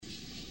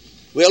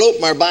We'll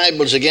open our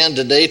Bibles again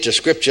today to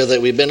Scripture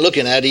that we've been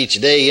looking at each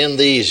day in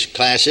these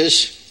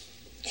classes.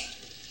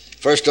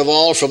 First of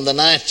all, from the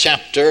 9th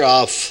chapter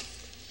of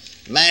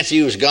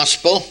Matthew's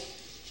Gospel.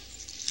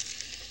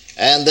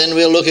 And then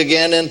we'll look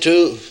again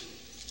into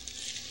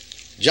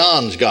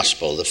John's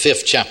Gospel, the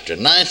 5th chapter.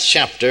 9th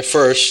chapter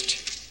first.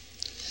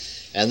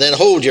 And then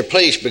hold your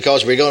place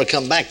because we're going to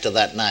come back to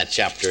that 9th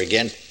chapter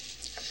again.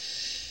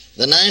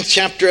 The 9th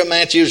chapter of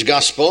Matthew's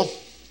Gospel.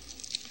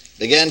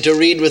 Began to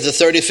read with the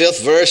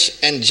 35th verse.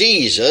 And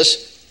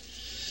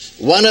Jesus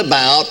went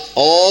about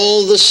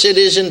all the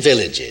cities and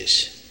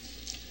villages,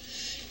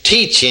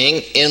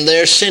 teaching in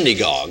their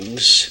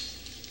synagogues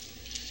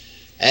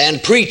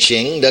and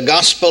preaching the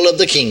gospel of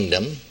the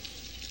kingdom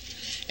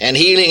and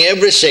healing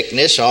every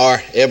sickness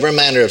or every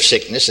manner of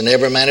sickness and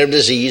every manner of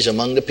disease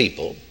among the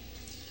people.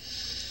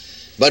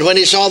 But when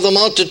he saw the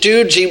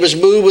multitudes, he was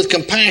moved with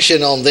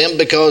compassion on them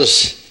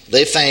because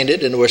they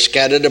fainted and were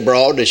scattered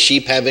abroad as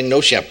sheep having no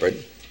shepherd.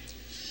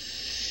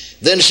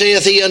 Then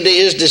saith he unto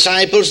his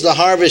disciples, the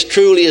harvest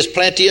truly is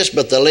plenteous,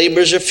 but the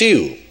laborers are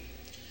few.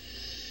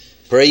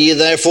 Pray ye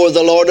therefore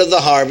the Lord of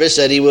the harvest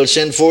that he will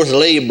send forth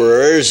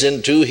laborers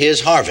into his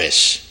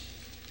harvest.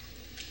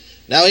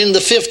 Now in the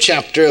 5th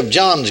chapter of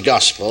John's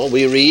Gospel,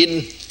 we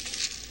read,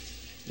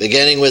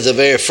 beginning with the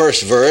very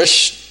first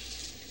verse,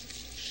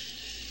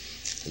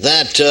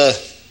 that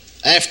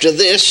after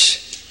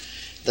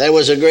this there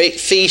was a great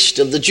feast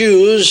of the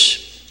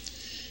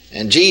Jews,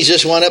 and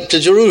Jesus went up to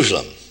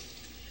Jerusalem.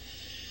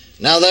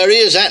 Now there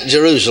is at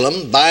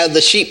Jerusalem by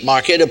the sheep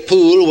market a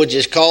pool which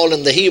is called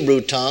in the Hebrew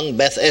tongue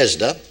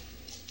Bethesda,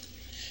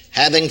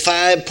 having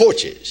 5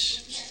 porches.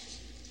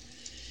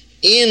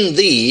 In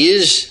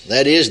these,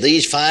 that is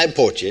these 5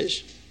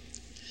 porches,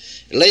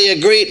 lay a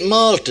great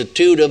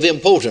multitude of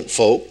impotent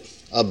folk,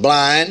 of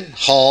blind,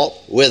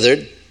 halt,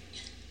 withered,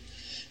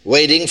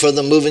 waiting for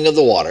the moving of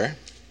the water.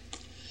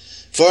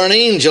 For an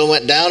angel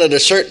went down at a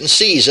certain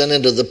season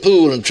into the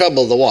pool and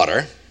troubled the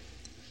water.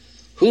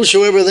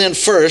 Whosoever then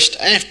first,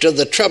 after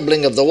the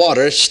troubling of the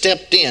water,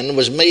 stepped in,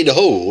 was made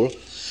whole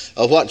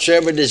of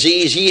whatsoever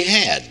disease he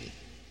had.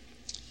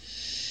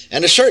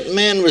 And a certain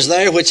man was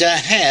there which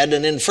had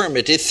an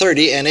infirmity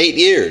 38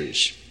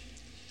 years.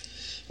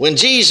 When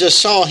Jesus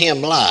saw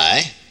him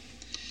lie,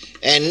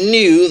 and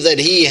knew that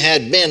he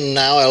had been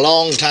now a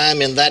long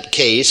time in that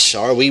case,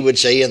 or we would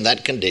say in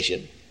that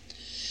condition,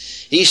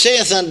 he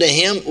saith unto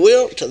him,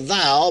 Wilt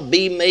thou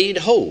be made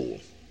whole?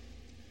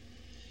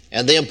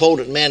 And the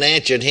impotent man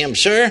answered him,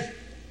 Sir,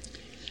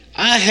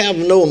 I have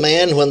no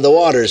man when the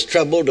water is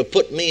troubled to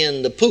put me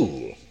in the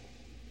pool.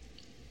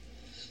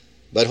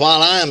 But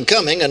while I am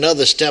coming,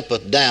 another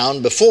steppeth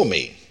down before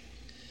me.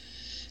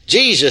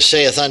 Jesus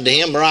saith unto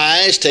him,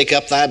 Rise, take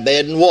up thy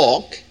bed and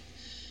walk.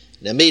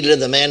 And immediately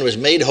the man was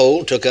made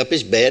whole, took up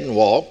his bed and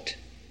walked.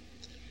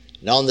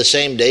 And on the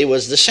same day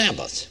was the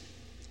Sabbath.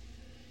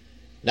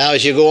 Now,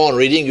 as you go on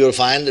reading, you'll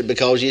find that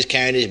because he's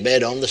carrying his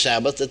bed on the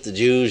Sabbath, that the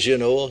Jews,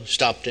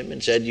 stopped him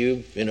and said,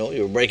 you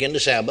were breaking the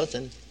Sabbath.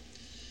 And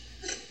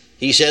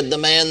he said, the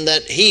man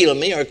that healed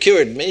me or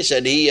cured me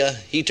said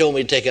he told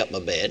me to take up my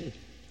bed.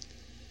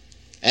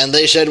 And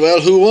they said, well,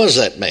 who was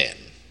that man?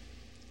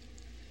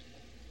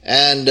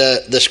 And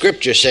the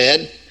scripture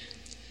said,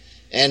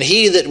 and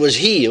he that was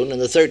healed, in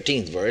the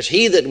 13th verse,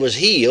 he that was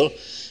healed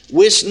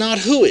wist not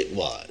who it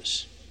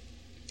was.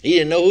 He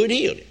didn't know who had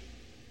healed him.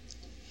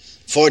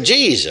 For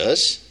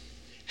Jesus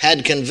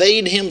had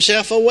conveyed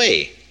himself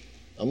away,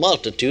 a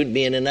multitude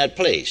being in that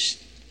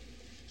place.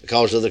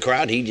 Because of the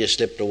crowd, he just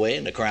slipped away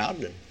in the crowd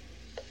and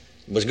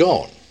was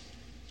gone.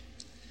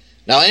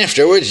 Now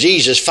afterwards,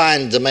 Jesus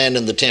finds the man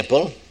in the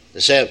temple,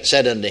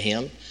 said unto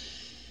him,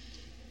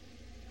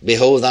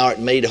 Behold, thou art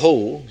made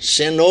whole,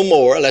 sin no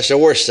more, lest the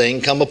worst thing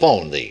come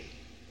upon thee.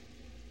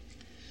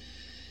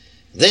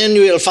 Then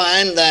you will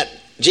find that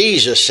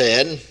Jesus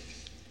said,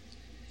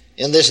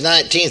 in this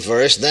 19th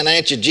verse, Then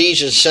answered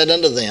Jesus and said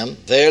unto them,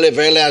 Verily,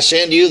 verily, I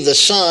say unto you, the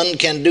Son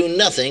can do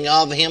nothing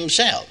of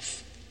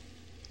himself.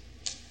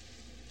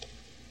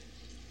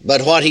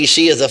 But what he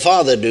seeth the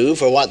Father do,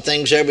 for what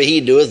things ever he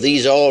doeth,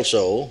 these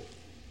also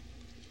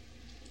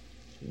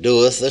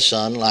doeth the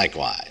Son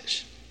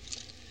likewise.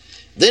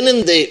 Then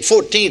in the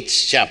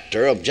 14th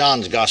chapter of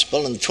John's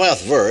Gospel, in the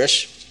 12th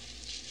verse,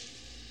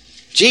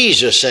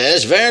 Jesus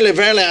says, Verily,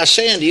 verily, I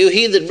say unto you,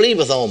 he that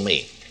believeth on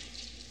me,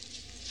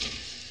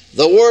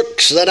 the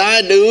works that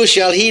I do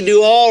shall he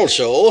do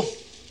also,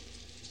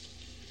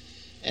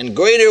 and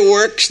greater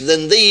works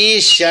than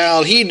these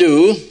shall he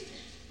do,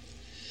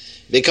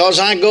 because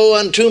I go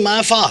unto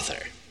my Father.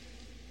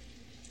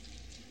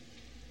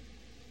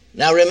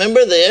 Now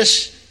remember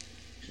this,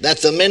 that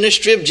the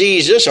ministry of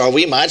Jesus, or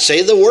we might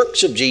say the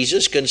works of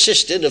Jesus,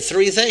 consisted of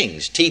 3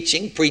 things: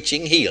 teaching,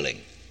 preaching, healing.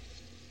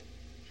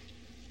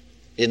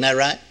 Isn't that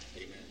right?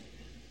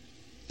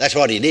 That's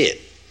what he did.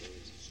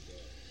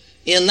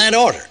 In that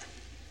order.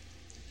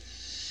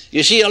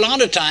 You see, a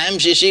lot of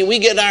times, we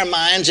get our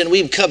minds, and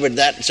we've covered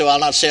that, so I'll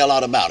not say a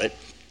lot about it,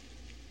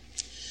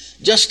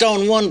 just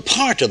on one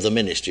part of the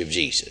ministry of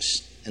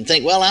Jesus, and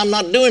think, well, I'm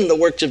not doing the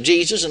works of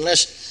Jesus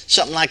unless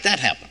something like that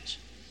happens.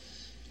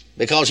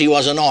 because he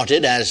was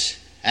anointed, as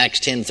Acts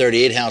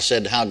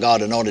 10:38 how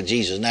God anointed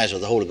Jesus of Nazareth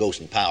with the Holy Ghost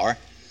and power,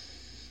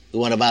 who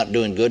went about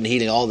doing good and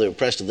healing all the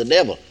oppressed of the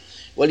devil.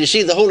 Well, you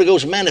see, the Holy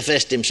Ghost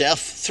manifested himself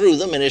through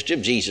the ministry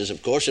of Jesus,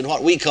 of course, in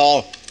what we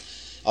call,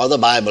 or the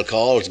Bible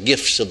calls,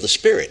 gifts of the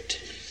Spirit.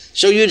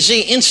 So you'd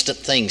see instant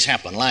things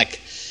happen, like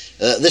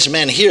this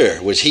man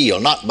here was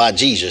healed, not by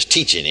Jesus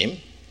teaching him,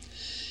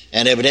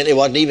 and evidently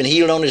wasn't even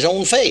healed on his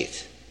own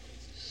faith,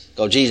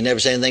 because Jesus never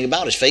said anything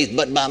about his faith,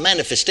 but by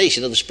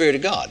manifestation of the Spirit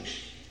of God.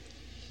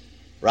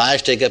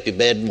 Rise, take up your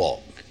bed and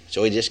walk.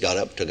 So he just got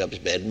up, took up his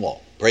bed and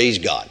walked. Praise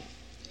God.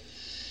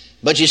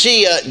 But you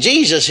see,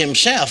 Jesus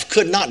himself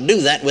could not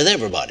do that with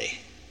everybody.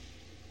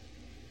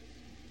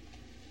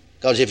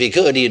 Because if he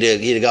could, he'd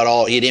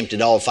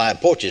emptied all 5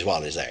 porches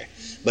while he was there.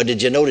 But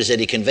did you notice that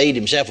he conveyed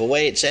himself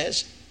away, it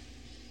says?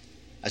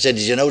 I said,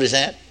 did you notice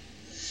that?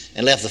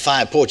 And left the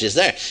 5 porches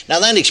there. Now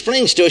that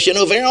explains to us,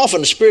 very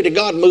often the Spirit of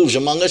God moves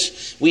among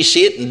us. We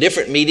see it in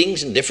different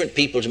meetings and different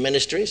people's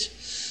ministries.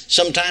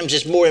 Sometimes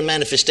it's more in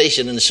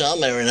manifestation in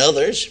some or in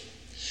others.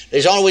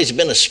 There's always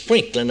been a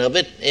sprinkling of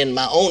it in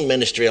my own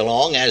ministry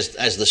along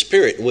as the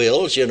Spirit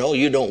wills. You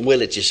don't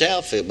will it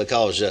yourself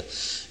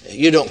because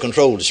you don't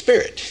control the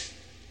Spirit.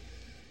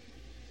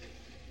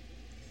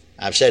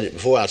 I've said it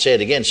before, I'll say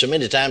it again. So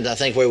many times I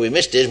think where we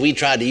missed it is we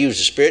tried to use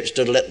the Spirit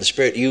instead of letting the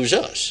Spirit use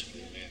us.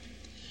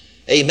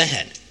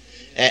 Amen.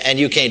 And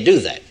you can't do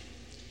that.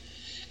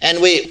 And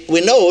we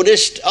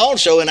noticed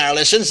also in our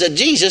lessons that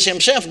Jesus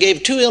himself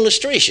gave 2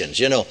 illustrations.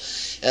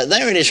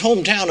 There in his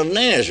hometown of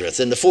Nazareth,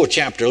 in the 4th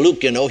chapter of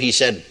Luke, he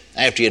said,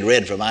 after he had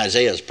read from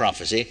Isaiah's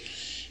prophecy,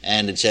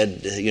 and it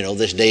said,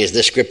 this day is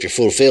this scripture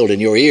fulfilled in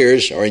your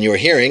ears or in your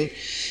hearing.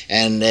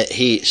 And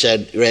he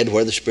said, read,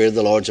 where the Spirit of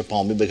the Lord's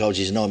upon me, because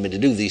he's anointed me to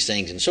do these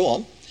things, and so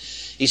on.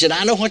 He said,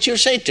 I know what you'll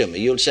say to me.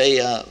 You'll say,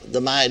 the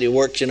mighty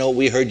works,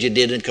 we heard you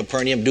did in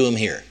Capernaum, do them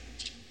here.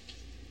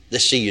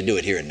 Let's see you do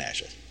it here in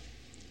Nazareth.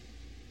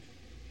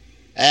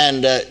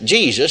 And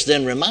Jesus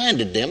then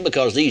reminded them,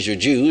 because these are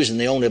Jews and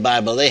the only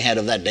Bible they had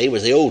of that day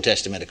was the Old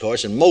Testament, of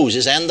course, and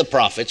Moses and the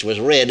prophets was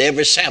read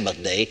every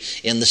Sabbath day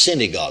in the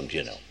synagogue,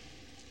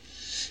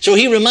 So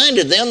he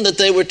reminded them that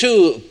there were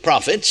 2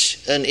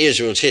 prophets in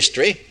Israel's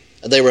history.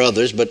 There were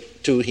others,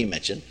 but 2 he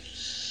mentioned,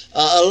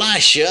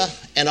 Elisha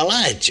and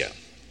Elijah.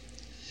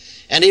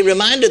 And he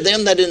reminded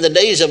them that in the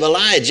days of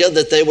Elijah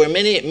that there were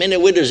many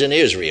widows in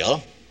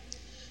Israel,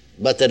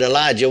 but that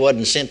Elijah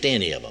wasn't sent to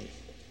any of them,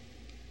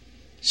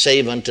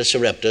 save unto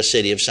Sarepta,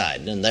 city of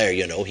Sidon. And there,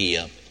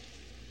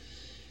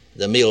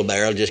 the meal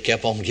barrel just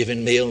kept on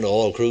giving meal, and the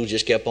oil crews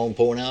just kept on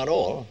pouring out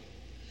oil.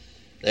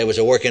 There was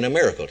a working of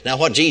miracles. Now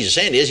what Jesus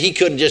said is he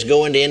couldn't just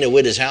go into any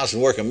widow's house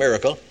and work a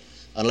miracle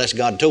unless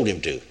God told him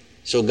to.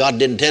 So God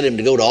didn't tell him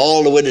to go to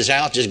all the widow's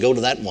house, just go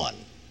to that one.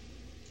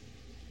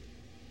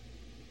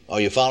 Are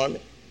you following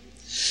me?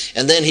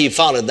 And then he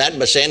followed that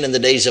by saying in the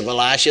days of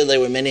Elisha there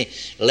were many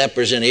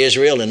lepers in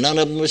Israel, and none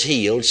of them was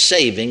healed,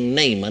 saving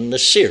Naaman the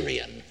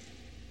Syrian.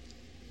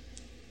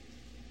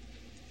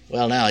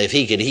 Well, now, if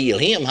he could heal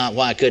him,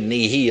 why couldn't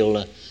he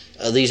heal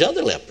these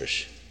other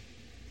lepers?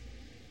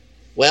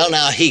 Well,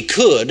 now, he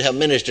could have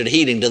ministered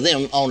healing to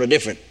them on a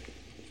different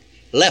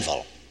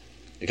level,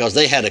 because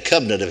they had a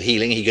covenant of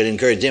healing. He could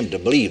encourage them to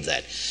believe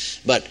that.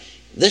 But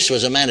this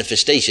was a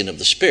manifestation of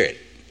the Spirit.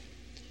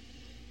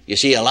 You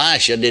see,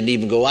 Elisha didn't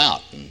even go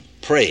out and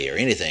pray or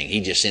anything.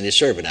 He just sent his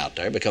servant out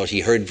there because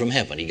he heard from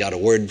heaven. He got a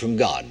word from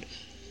God.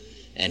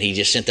 And he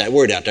just sent that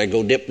word out there,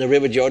 go dip in the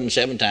river Jordan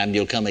 7 times,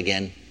 you'll come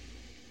again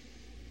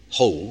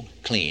whole,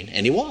 clean.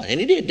 And he was, and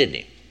he did, didn't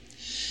he?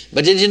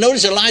 But did you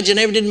notice Elijah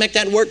never did make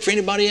that work for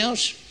anybody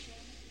else?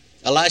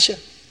 Elisha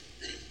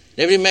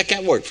never did make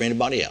that work for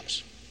anybody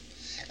else.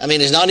 I mean,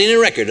 there's not any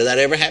record of that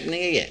ever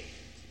happening again.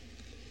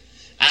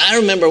 I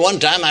remember one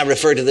time, I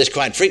refer to this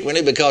quite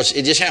frequently because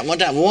it just happened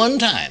one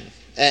time.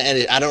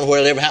 And I don't know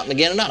whether it'll ever happen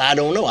again or not. I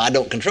don't know. I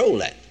don't control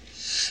that.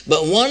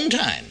 But one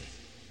time,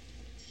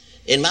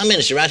 in my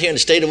ministry right here in the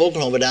state of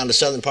Oklahoma, down the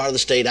southern part of the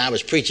state, I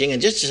was preaching,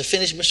 and just as I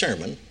finished my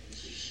sermon,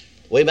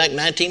 way back in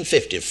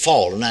 1950,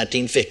 fall of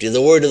 1950,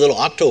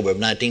 October of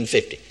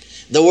 1950,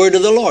 the word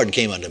of the Lord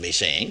came unto me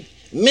saying,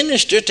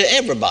 minister to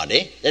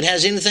everybody that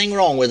has anything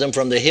wrong with them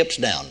from their hips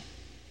down.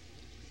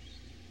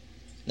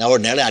 Now,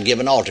 ordinarily, I'd give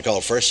an altar call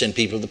first, send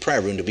people to the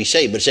prayer room to be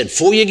saved. But it said,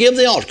 before you give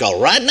the altar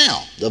call, right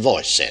now, the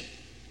voice said,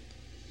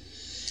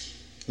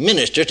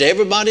 minister to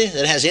everybody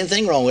that has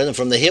anything wrong with them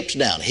from the hips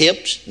down.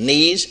 Hips,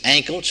 knees,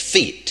 ankles,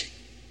 feet.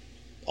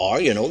 Or,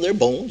 their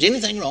bones,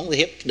 anything wrong with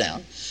the hips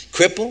down.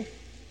 Cripple,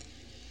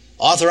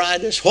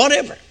 arthritis,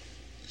 whatever.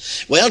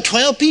 Well,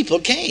 12 people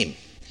came,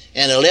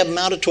 and 11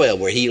 out of 12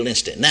 were healed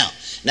instantly.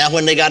 Now,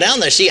 when they got down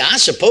there, see, I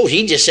suppose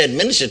he just said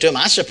minister to them.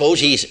 I suppose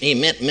he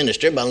meant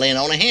minister by laying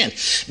on a hand.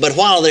 But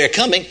while they're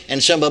coming,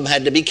 and some of them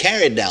had to be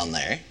carried down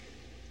there,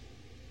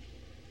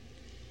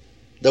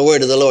 the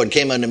word of the Lord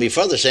came unto me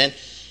further saying,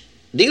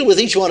 deal with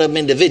each one of them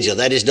individually.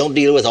 That is, don't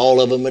deal with all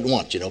of them at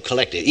once,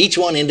 collectively. Each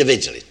one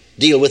individually.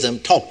 Deal with them,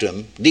 talk to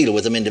them, deal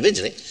with them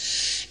individually.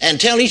 And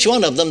tell each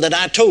one of them that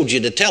I told you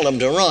to tell them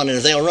to run, and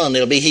if they'll run,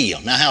 they'll be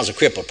healed. Now, how's a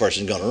crippled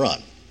person going to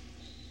run?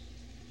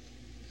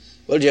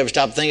 Well, did you ever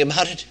stop and think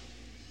about it?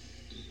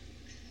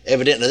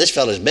 Evidently, this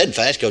fellow's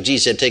bedfast, because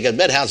Jesus said, take up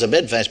bed. How's a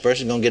bedfast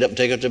person going to get up and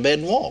take up to bed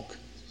and walk?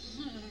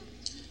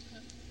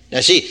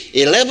 Now see,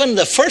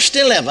 the first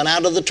 11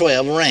 out of the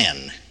 12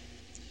 ran.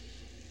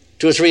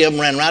 2 or 3 of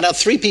them ran right out.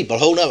 3 people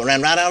holding up,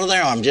 ran right out of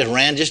their arms, just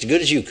ran just as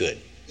good as you could.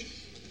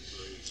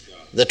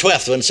 The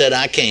 12th one said,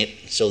 I can't,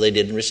 so they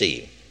didn't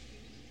receive.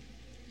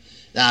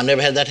 Now, I've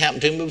never had that happen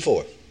to me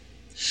before.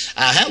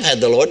 I have had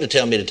the Lord to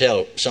tell me to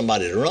tell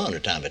somebody to run a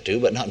time or two,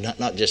 but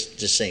not just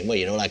the same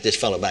way, like this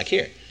fellow back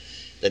here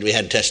that we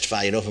had to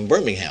testify, from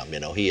Birmingham.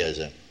 He is,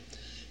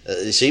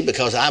 you see,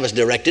 because I was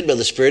directed by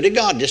the Spirit of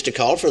God just to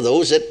call for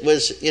those that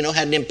was,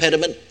 had an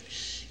impediment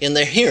in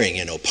their hearing,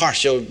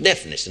 partial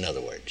deafness, in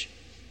other words,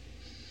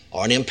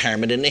 or an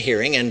impairment in the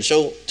hearing. And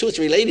so 2 or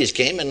 3 ladies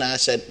came, and I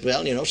said,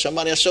 well,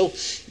 somebody else. So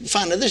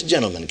finally this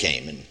gentleman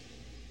came,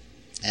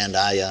 and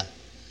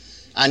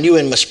I knew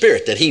in my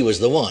spirit that he was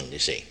the one, you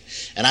see.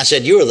 And I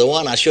said, you're the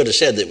one. I should have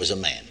said that it was a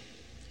man.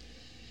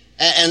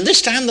 And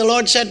this time the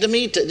Lord said to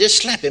me to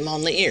just slap him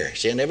on the ear.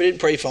 See, I never did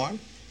pray for him.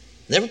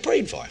 Never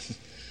prayed for him.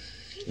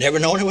 Never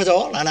known him at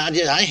all. And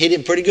I hit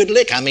him pretty good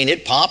lick. I mean,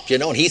 it popped,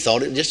 and he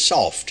thought it just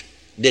soft,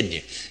 didn't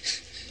you?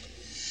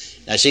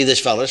 Now, see, this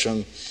fellow's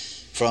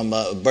from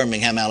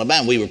Birmingham,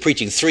 Alabama. We were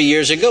preaching 3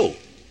 years ago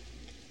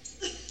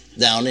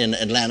down in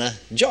Atlanta,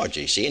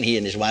 Georgia, you see, and he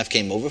and his wife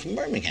came over from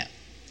Birmingham.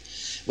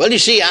 Well, you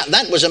see,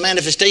 that was a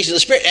manifestation of the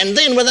Spirit. And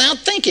then without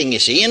thinking, you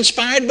see,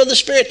 inspired by the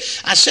Spirit,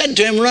 I said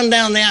to him, run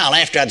down the aisle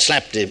after I'd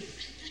slapped him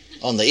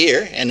on the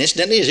ear, and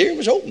instantly his ear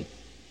was open.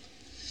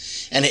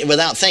 And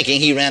without thinking,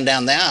 he ran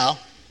down the aisle.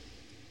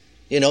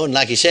 And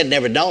like he said, it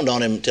never dawned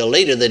on him until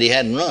later that he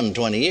hadn't run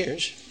 20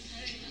 years.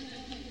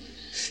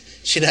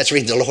 See, that's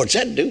what the Lord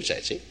said to do,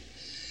 see.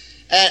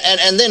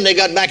 And then they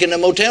got back in the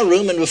motel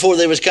room, and before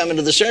they was coming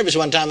to the service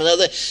one time or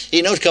another,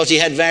 he noticed, because he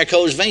had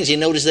varicose veins, he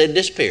noticed they'd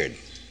disappeared.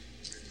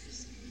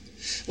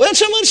 Well,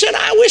 someone said,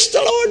 I wish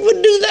the Lord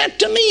would do that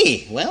to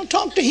me. Well,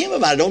 talk to him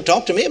about it. Don't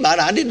talk to me about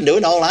it. I didn't do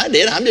it. All I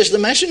did, I'm just the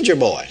messenger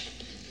boy.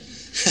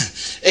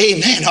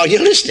 Amen. Are you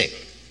listening?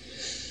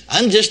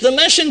 I'm just the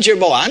messenger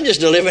boy. I'm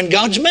just delivering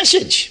God's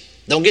message.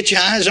 Don't get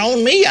your eyes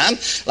on me. I'm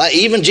like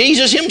even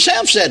Jesus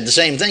himself said the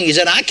same thing. He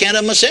said, I can't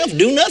of myself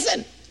do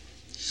nothing.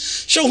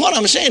 So what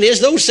I'm saying is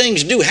those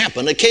things do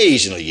happen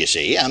occasionally, you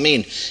see. I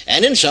mean,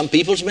 and in some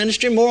people's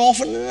ministry more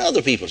often than in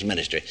other people's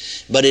ministry.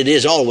 But it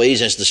is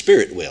always as the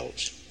Spirit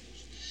wills.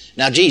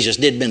 Now, Jesus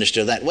did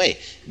minister that way.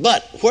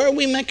 But where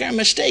we make our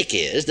mistake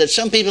is that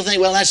some people think,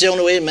 well, that's the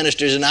only way it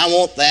ministers, and I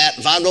want that.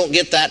 If I don't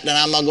get that, then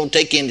I'm not going to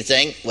take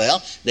anything.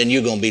 Well, then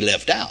you're going to be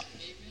left out.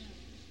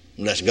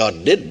 Unless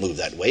God did move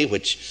that way,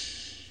 which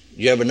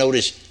you ever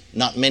notice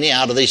not many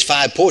out of these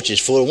 5 porches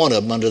full, one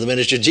of them under the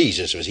ministry of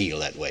Jesus was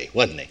healed that way,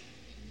 wasn't he?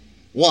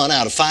 1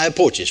 out of 5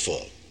 porches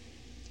full.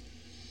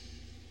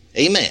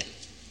 Amen.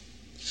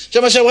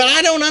 Somebody said, well,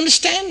 I don't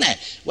understand that.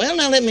 Well,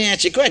 now let me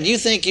answer your question. Do you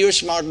think you're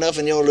smart enough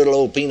in your little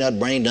old peanut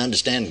brain to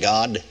understand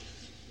God?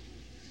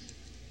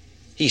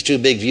 He's too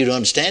big for you to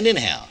understand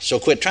anyhow. So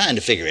quit trying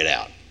to figure it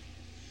out.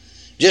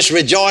 Just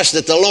rejoice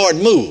that the Lord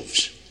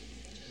moves.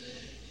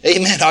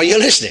 Amen. Are you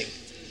listening?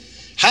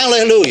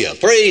 Hallelujah.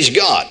 Praise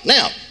God.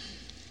 Now,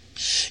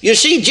 you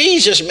see,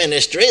 Jesus'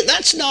 ministry,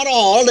 that's not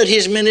all that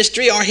his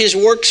ministry or his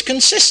works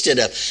consisted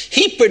of.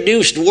 He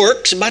produced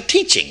works by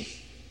teaching.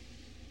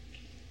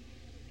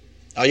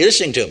 Are you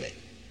listening to me?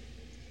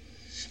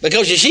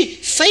 Because you see,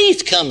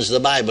 faith comes,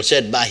 the Bible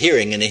said, by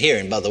hearing, and the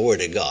hearing by the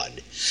Word of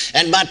God.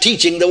 And by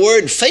teaching the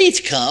Word,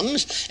 faith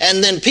comes,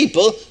 and then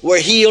people were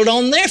healed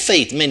on their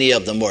faith, many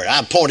of them were.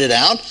 I pointed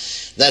out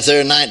that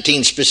there are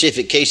 19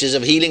 specific cases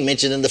of healing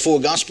mentioned in the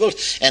 4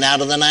 Gospels, and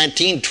out of the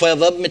 19,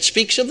 12 of them it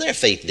speaks of their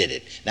faith did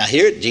it. Now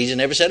here, Jesus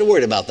never said a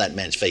word about that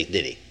man's faith,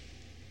 did he?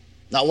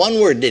 Not one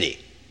word, did he?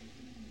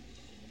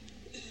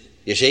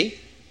 You see?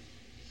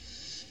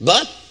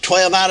 But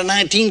 12 out of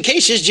 19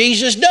 cases,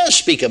 Jesus does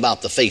speak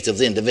about the faith of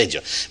the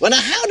individual. Well,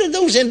 now, how did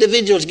those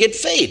individuals get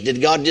faith?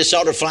 Did God just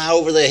sort of fly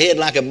over their head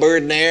like a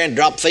bird in the air and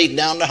drop faith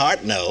down the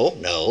heart?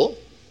 No.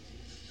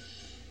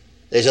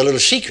 There's a little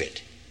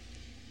secret.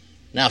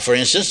 Now, for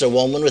instance, a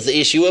woman with the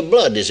issue of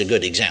blood is a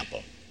good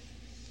example.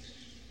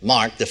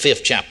 Mark, the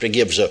 5th chapter,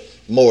 gives a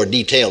more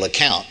detailed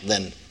account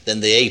than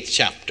the 8th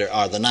chapter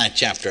or the 9th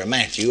chapter of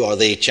Matthew or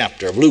the 8th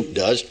chapter of Luke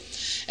does.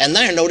 And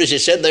there, notice it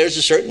said, there's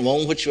a certain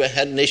woman which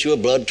had an issue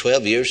of blood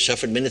 12 years,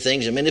 suffered many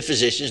things and many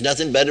physicians,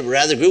 nothing better, but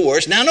rather grew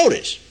worse. Now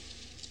notice,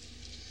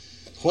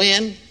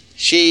 when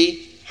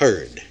she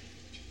heard.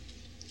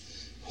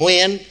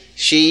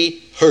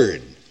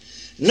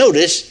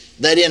 Notice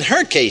that in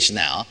her case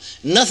now,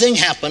 nothing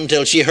happened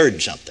till she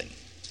heard something.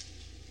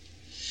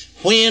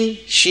 When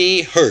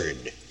she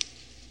heard. Did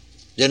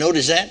you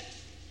notice that?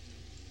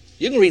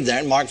 You can read there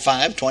in Mark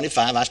 5,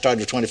 25. I started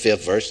with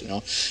 25th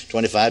verse,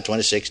 25,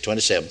 26,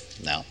 27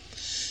 now.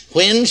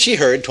 When she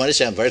heard,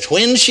 27th verse,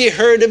 when she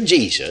heard of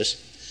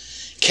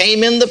Jesus,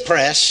 came in the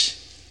press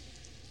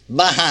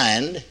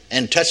behind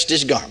and touched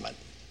his garment.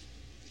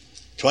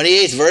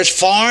 28th verse,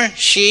 for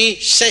she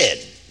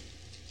said.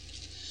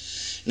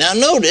 Now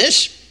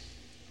notice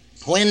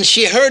when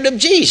she heard of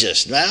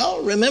Jesus.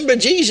 Well, remember,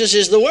 Jesus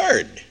is the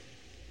Word.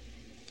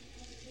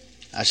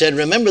 I said,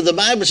 remember, the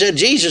Bible said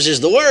Jesus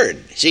is the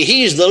Word. See,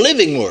 He's the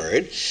living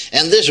Word,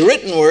 and this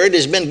written Word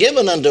has been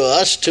given unto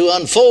us to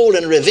unfold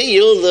and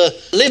reveal the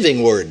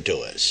living Word to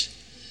us.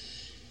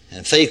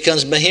 And faith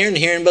comes by hearing,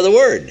 hearing by the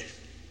Word.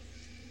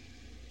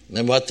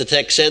 Remember what the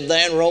text said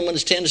there in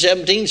Romans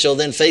 10:17? So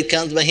then faith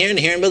comes by hearing,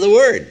 hearing by the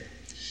Word.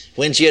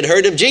 When she had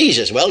heard of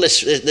Jesus. Well,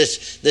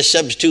 this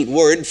substitute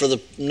word for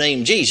the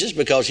name Jesus,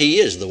 because He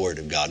is the Word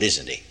of God,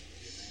 isn't He?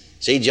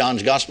 See,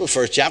 John's Gospel,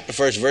 first chapter,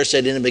 first verse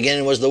said, in the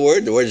beginning was the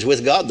Word is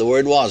with God, the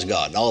Word was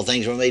God. And all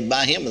things were made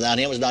by Him. Without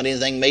Him was not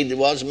anything made that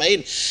was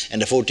made.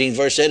 And the 14th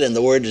verse said, and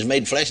the Word is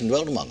made flesh and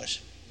dwelt among us.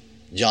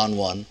 John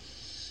 1,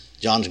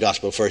 John's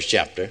Gospel, first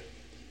chapter,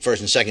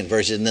 first and second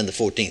verses, and then the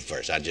 14th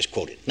verse. I just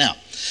quoted. Now,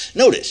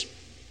 notice.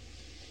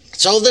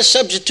 So this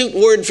substitute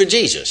word for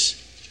Jesus.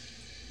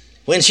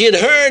 When she had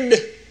heard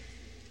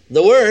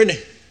the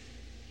Word,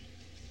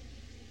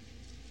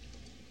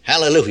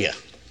 hallelujah,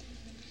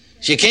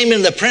 she came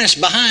in the press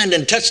behind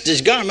and touched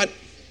His garment.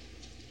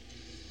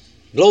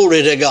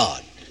 Glory to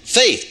God.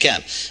 Faith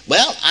came.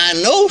 Well, I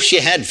know she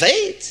had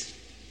faith.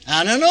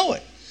 I don't know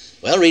it.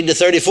 Well, read the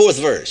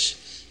 34th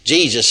verse.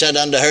 Jesus said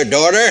unto her,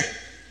 daughter,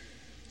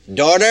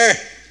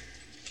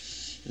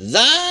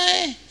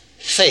 thy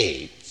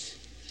faith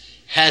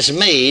has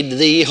made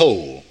thee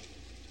whole.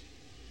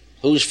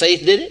 Whose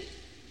faith did it?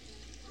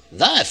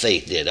 Thy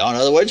faith did. Or in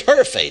other words,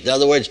 her faith. In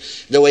other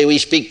words, the way we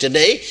speak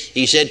today,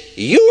 He said,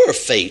 your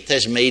faith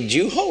has made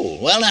you whole.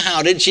 Well, now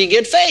how did she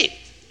get faith?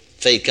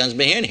 Faith comes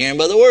by hearing, hearing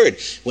by the Word.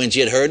 When she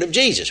had heard of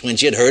Jesus, when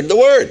she had heard the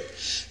Word.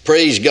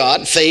 Praise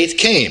God, faith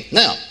came.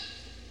 Now,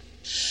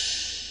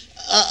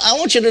 I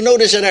want you to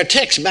notice that our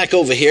text back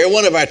over here,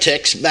 one of our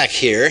texts back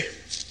here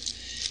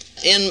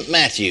in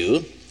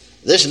Matthew,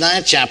 this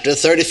 9th chapter,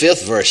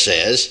 35th verse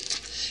says,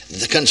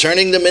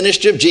 concerning the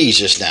ministry of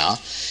Jesus now.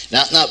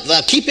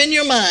 Now, keep in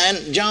your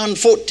mind John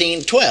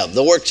 14:12.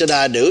 The works that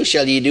I do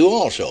shall ye do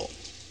also.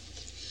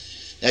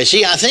 Now,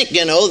 see, I think,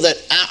 that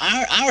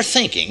our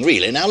thinking,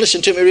 really, now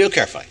listen to me real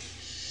carefully.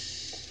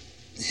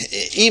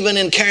 Even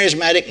in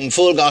charismatic and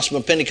full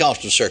gospel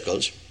Pentecostal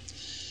circles,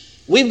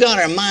 we've got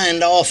our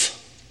mind off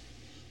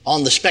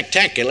on the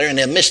spectacular and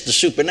have missed the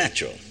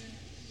supernatural.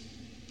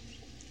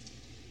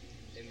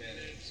 Amen.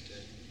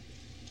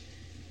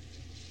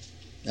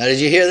 Now, did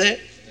you hear that?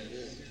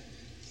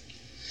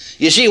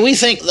 You see, we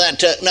think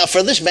that, now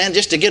for this man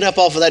just to get up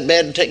off of that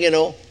bed and take,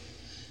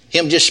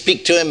 him just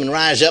speak to him and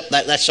rise up,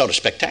 that's sort of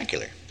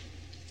spectacular,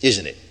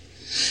 isn't it?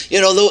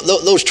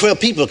 Those 12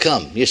 people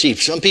come. You see,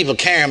 some people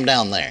carry him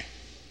down there.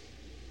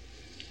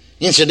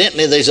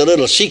 Incidentally, there's a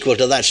little sequel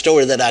to that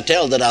story that I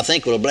tell that I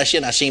think will bless you,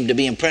 and I seem to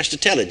be impressed to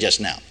tell it just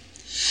now.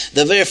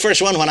 The very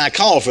first one when I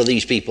called for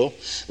these people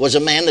was a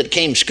man that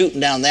came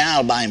scooting down the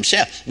aisle by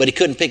himself, but he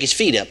couldn't pick his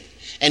feet up,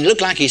 and it looked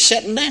like he's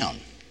sitting down.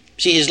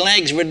 See, his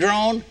legs were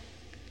drawn,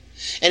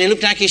 and he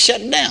looked like he's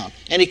sitting down,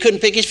 and he couldn't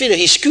pick his feet up.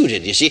 He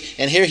scooted, you see,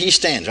 and here he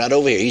stands right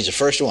over here. He's the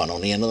first one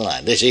on the end of the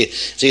line. See,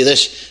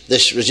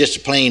 this was just a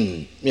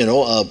plain,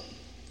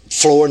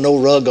 floor, no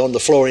rug on the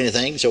floor or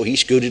anything, so he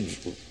scooted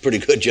pretty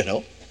good,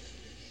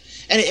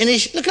 And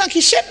he looked like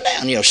he's sitting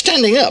down,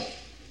 standing up,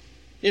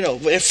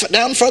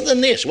 down further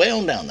than this, way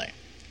on down there.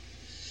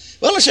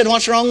 Well, I said,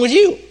 what's wrong with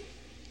you?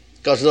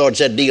 Because the Lord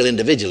said deal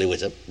individually with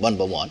them, one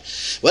by one.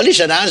 Well, he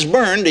said, I was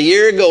burned a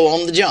year ago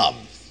on the job.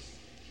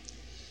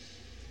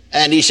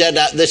 And he said,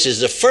 this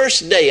is the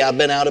first day I've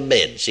been out of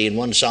bed, see, in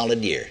one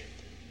solid year.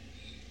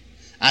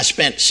 I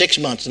spent 6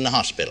 months in the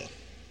hospital.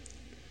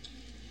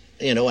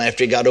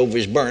 After he got over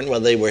his burn,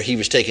 he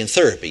was taking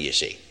therapy, you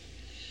see.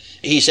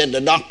 He said,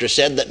 the doctor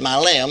said that my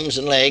limbs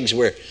and legs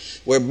were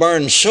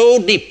burned so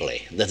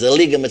deeply that the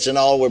ligaments and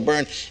all were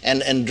burned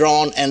and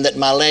drawn, and that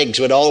my legs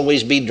would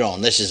always be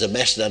drawn. This is the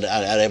best that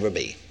I'd ever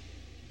be.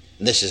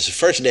 This is the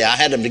first day I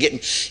had him to get him.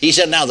 He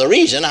said, now the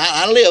reason,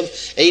 I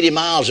live 80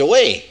 miles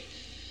away.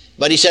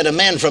 But he said a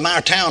man from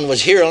our town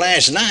was here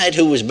last night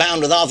who was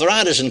bound with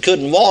arthritis and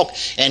couldn't walk,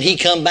 and he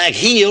come back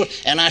healed.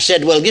 And I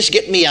said, well, just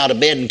get me out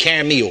of bed and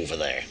carry me over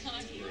there.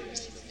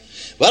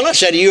 Well, I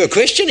said, are you a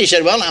Christian? He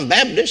said, well, I'm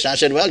Baptist. I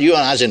said, well,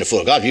 I was in the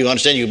full gospel. You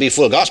understand you can be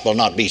full gospel,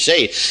 not be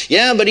saved.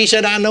 Yeah, but he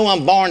said, I know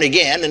I'm born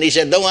again. And he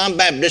said, though I'm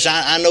Baptist,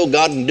 I know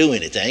God can do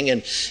anything.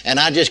 And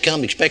I just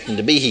come expecting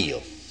to be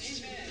healed.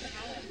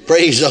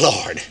 Praise the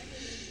Lord.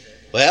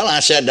 Well, I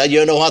said,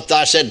 you know what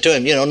I said to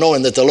him,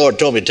 knowing that the Lord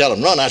told me to tell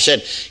him run. I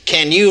said,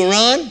 can you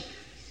run?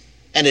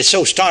 And it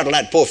so startled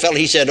that poor fellow.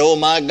 He said, oh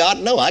my God,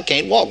 no, I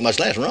can't walk, much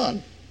less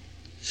run.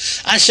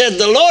 I said,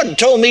 the Lord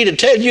told me to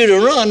tell you to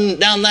run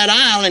down that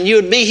aisle and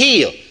you'd be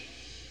healed.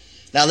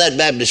 Now that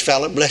Baptist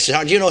fellow, bless his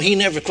heart, he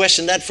never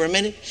questioned that for a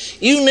minute.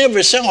 You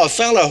never saw a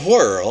fellow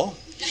whirl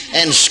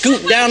and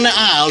scoot down the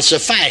aisle so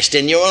fast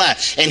in your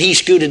life. And he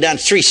scooted down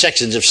 3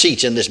 sections of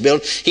seats in this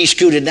building. He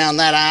scooted down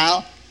that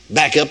aisle,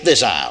 back up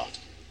this aisle.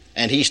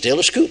 And he's still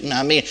a scooting.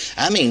 I mean,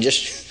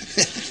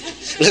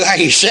 just look like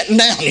he's sitting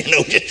down,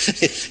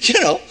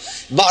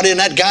 body in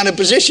that kind of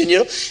position,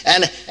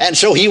 And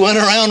so he went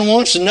around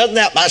once and nothing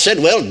else. I said,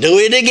 well, do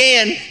it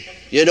again.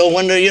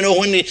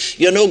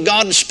 When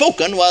God's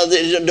spoken, well,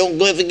 don't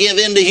give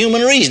in to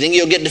human reasoning.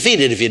 You'll get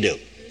defeated if you do.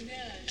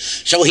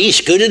 So he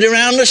scooted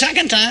around the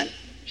second time.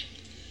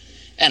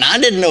 And I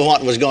didn't know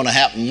what was going to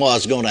happen.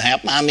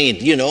 I mean,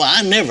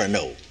 I never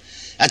know.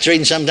 That's the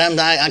reason sometimes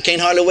I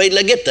can't hardly wait till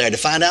I get there to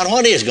find out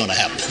what is going to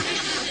happen.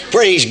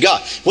 Praise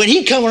God. When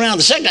he come around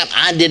the second time,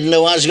 I didn't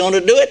know I was going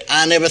to do it.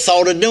 I never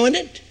thought of doing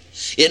it.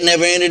 It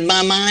never entered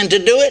my mind to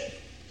do it.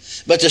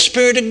 But the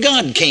Spirit of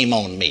God came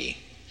on me.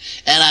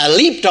 And I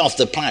leaped off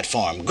the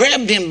platform,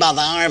 grabbed him by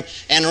the arm,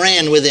 and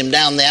ran with him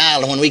down the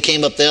aisle. And when we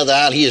came up the other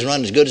aisle, he was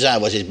running as good as I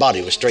was. His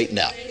body was straightened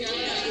out.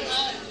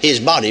 His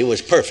body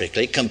was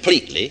perfectly,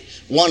 completely,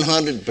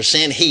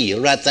 100%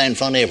 healed right there in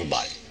front of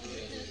everybody.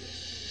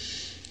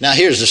 Now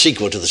here's the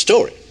sequel to the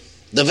story.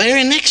 The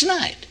very next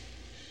night,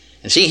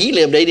 and see, he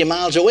lived 80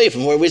 miles away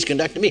from where we was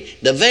conducting meeting.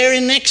 The very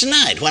next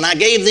night, when I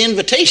gave the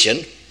invitation,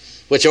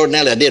 which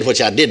ordinarily I did,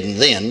 which I didn't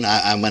then,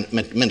 I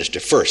went minister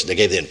first. I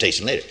gave the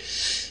invitation later.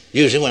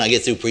 Usually when I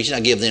get through preaching,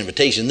 I give the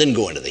invitation, then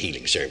go into the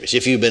healing service.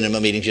 If you've been in my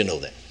meetings, you know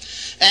that.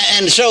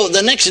 And so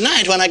the next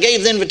night when I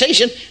gave the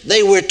invitation,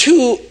 they were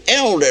two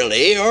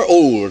elderly or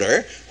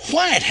older,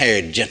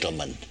 white-haired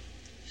gentlemen.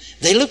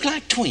 They looked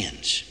like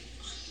twins.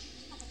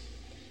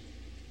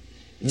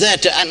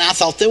 And I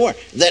thought they were,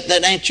 that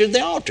answered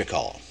the altar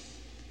call.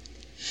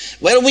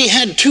 Well, we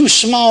had two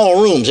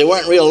small rooms. They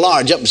weren't real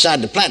large up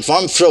beside the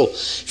platform. So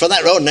for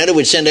that ordinary,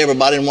 we'd send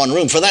everybody in one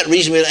room. For that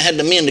reason, we had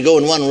the men to go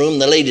in one room,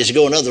 the ladies to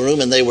go in another room,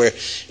 and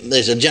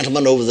there's a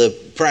gentleman over the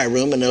prayer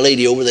room and a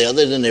lady over the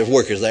other, and there's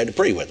workers there to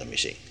pray with them, you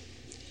see.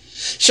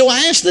 So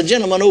I asked the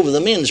gentleman over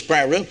the men's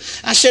prayer room,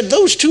 I said,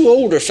 those two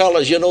older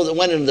fellows, that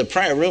went into the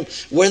prayer room,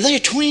 were they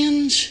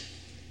twins?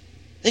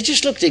 They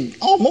just looked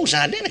almost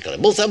identical.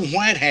 Both of them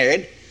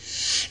white-haired.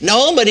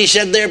 No, but he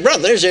said they're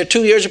brothers. They're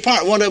 2 years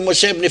apart. One of them was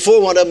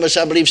 74, one of them was,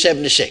 I believe,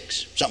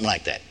 76, something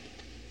like that.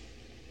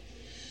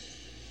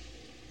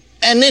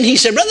 And then he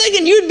said, Brother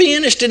Hagin, you'd be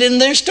interested in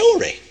their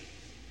story.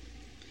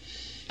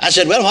 I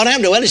said, well, what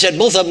happened? Well, he said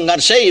both of them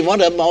got saved.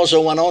 One of them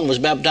also went on, was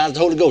baptized with the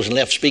Holy Ghost and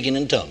left speaking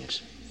in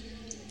tongues.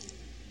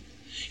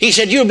 He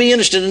said, you'll be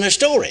interested in their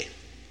story.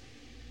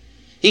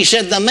 He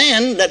said, the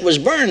man that was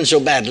burned so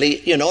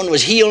badly, and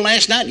was healed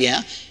last night,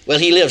 well,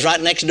 he lives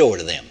right next door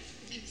to them.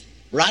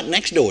 Right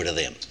next door to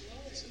them.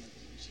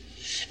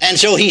 And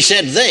so he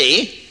said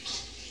they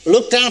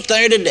looked out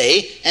there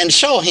today and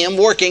saw him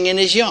working in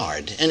his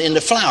yard and in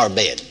the flower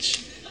beds.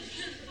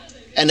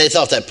 And they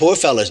thought that poor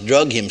fellow's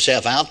drug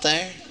himself out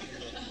there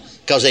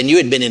because they knew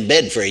he'd been in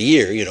bed for a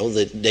year,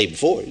 the day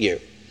before, a year.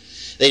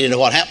 They didn't know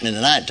what happened in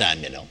the nighttime,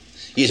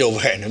 He's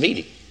over there in the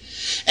meeting.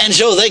 And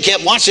so they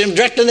kept watching him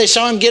directly. They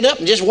saw him get up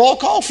and just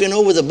walk off,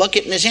 with a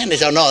bucket in his hand. They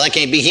thought, no, that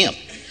can't be him.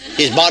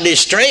 His body's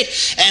straight.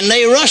 And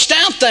they rushed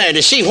out there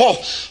to see,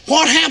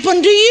 what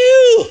happened to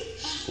you?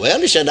 Well,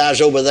 he said, I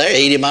was over there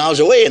 80 miles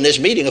away in this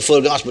meeting, a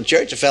full gospel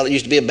church. A fellow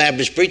used to be a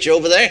Baptist preacher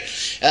over there.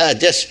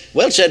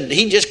 Said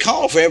he just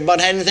called for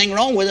everybody had anything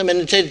wrong with him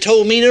and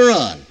told me to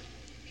run.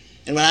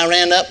 And when I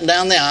ran up and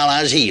down the aisle,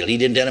 I was healed. He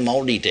didn't tell him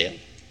all detail.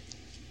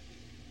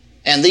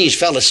 And these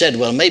fellows said,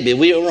 well, maybe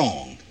we are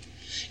wrong.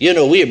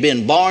 We have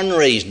been born and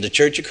raised in the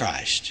Church of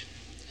Christ.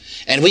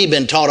 And we've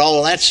been taught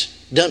all that's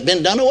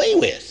been done away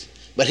with.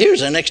 But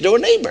here's our next door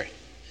neighbor.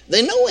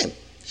 They know him.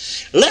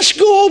 Let's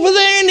go over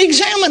there and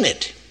examine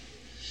it.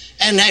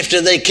 And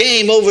after they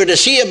came over to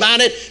see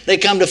about it, they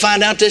come to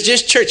find out there's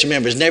just church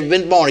members, never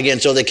been born again.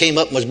 So they came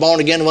up and was born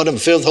again, one of them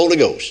filled with the Holy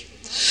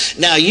Ghost.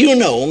 Now,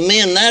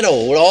 men that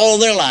old, all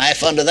their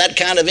life, under that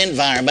kind of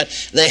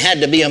environment, they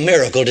had to be a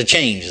miracle to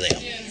change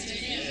them.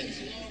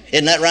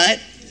 Isn't that right?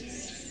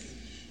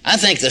 I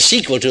think the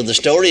sequel to the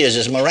story is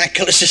as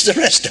miraculous as the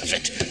rest of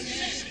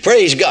it.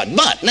 Praise God.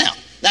 But now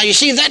you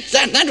see,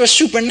 that was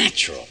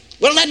supernatural.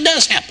 Well, that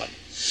does happen.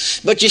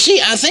 But you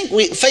see, I think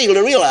we fail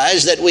to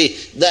realize that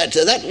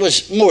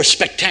was more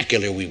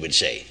spectacular, we would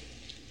say.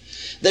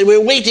 That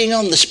we're waiting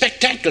on the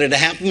spectacular to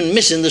happen and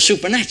missing the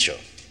supernatural.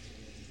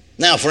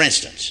 Now, for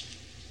instance,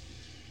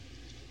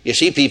 you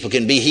see, people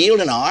can be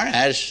healed and are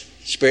as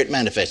Spirit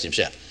manifests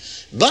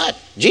himself. But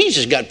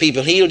Jesus got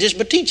people healed just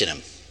by teaching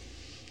them.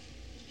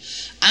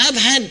 I've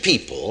had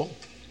people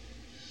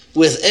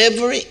with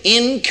every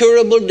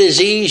incurable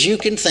disease you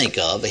can think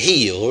of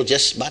healed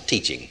just by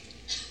teaching.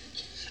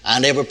 I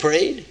never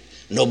prayed.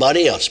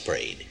 Nobody else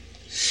prayed.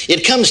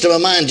 It comes to my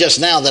mind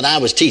just now that I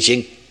was teaching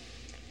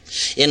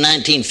in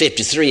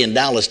 1953 in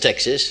Dallas,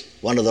 Texas,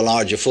 one of the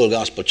larger full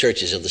gospel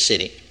churches of the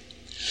city.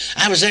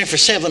 I was there for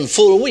 7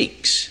 full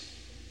weeks.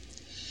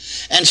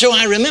 And so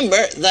I remember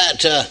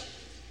that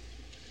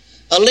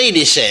a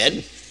lady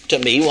said to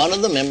me, one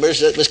of the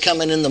members that was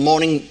coming in the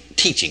morning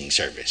teaching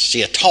service. She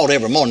had taught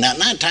every morning. Now, at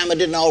night time, I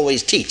didn't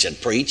always teach.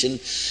 I'd preach and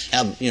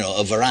have,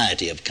 a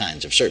variety of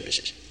kinds of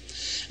services.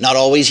 Not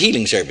always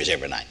healing service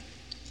every night.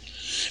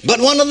 But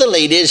one of the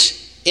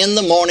ladies in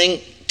the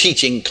morning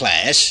teaching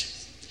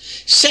class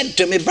said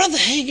to me, Brother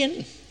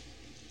Hagin,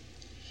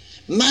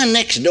 my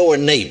next door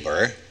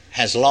neighbor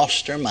has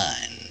lost her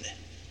mind,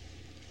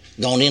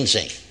 gone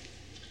insane.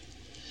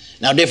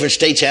 Now, different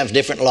states have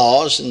different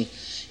laws, and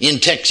In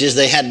Texas,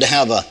 they had to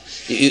have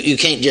you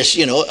can't just,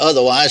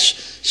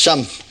 otherwise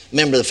some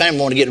member of the family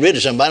want to get rid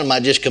of somebody,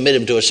 might just commit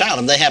them to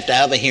asylum. They have to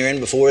have a hearing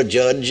before a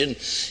judge and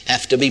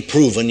have to be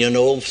proven,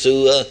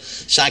 through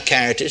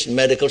psychiatrists and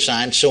medical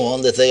science, so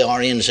on, that they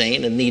are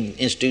insane and need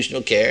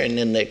institutional care, and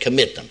then they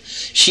commit them.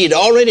 She had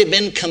already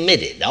been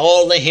committed.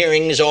 All the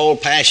hearings all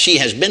passed. She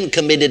has been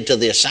committed to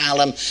the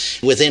asylum.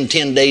 Within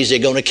 10 days, they're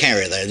going to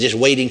carry her there, just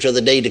waiting for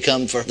the day to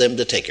come for them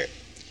to take her.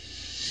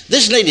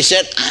 This lady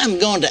said, I'm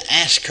going to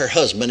ask her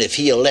husband if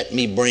he'll let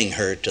me bring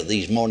her to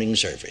these morning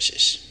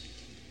services.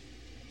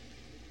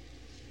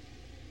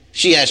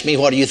 She asked me,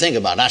 what do you think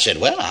about it? I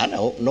said, well, I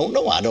don't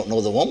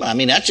know the woman. I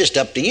mean, that's just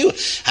up to you.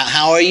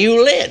 How are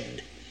you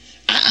led?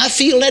 I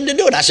feel led to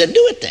do it. I said,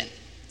 do it then.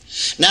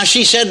 Now,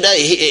 she said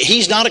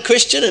he's not a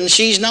Christian and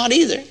she's not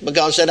either,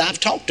 because said I've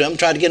talked to him,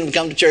 tried to get him to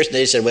come to church, and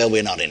they said, well,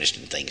 we're not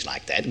interested in things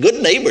like that.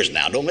 Good neighbors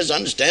now, don't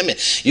misunderstand me.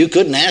 You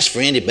couldn't ask for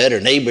any better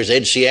neighbors.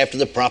 They'd see after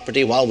the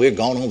property while we're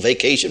gone on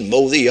vacation,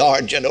 mow the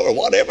yard, or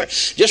whatever.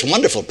 Just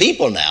wonderful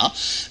people now.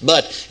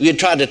 But we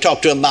tried to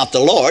talk to them about the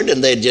Lord,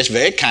 and they'd just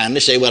very kindly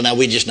say, well, now,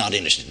 we're just not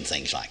interested in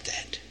things like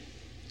that.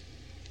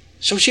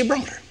 So she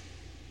brought her.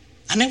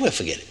 I never will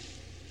forget it.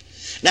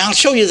 Now, I'll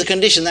show you the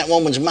condition of that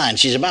woman's mind.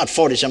 She's about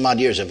 40-some-odd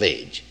years of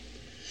age.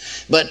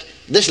 But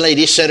this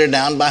lady set her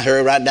down by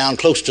her right down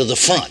close to the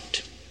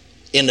front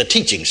in the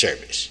teaching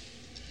service.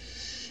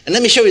 And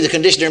let me show you the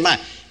condition of her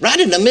mind. Right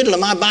in the middle of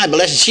my Bible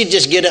lesson, she'd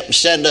just get up and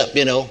stand up,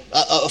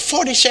 A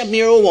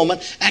 47-year-old woman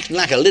acting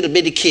like a little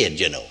bitty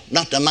kid,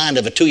 not the mind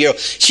of a 2-year-old.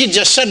 She'd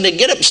just suddenly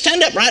get up and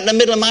stand up right in the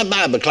middle of my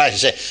Bible class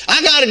and say,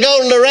 I got to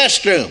go to the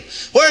restroom.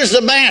 Where's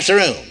the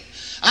bathroom?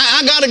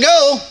 I got to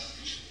go.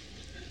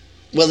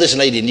 Well, this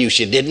lady knew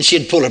she didn't.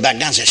 She'd pull her back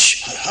down and say,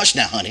 shh, hush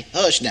now, honey,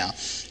 hush now.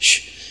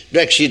 Shh.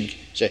 Direct, she'd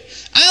say,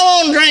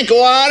 I won't drink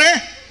water.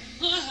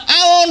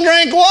 I won't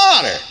drink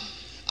water.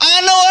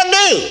 I know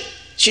I do.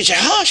 She'd say,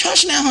 hush,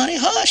 hush now, honey,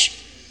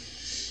 hush.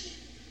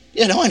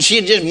 And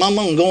she'd just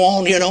mumble and go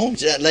on,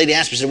 That lady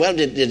asked me, said, well,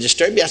 did it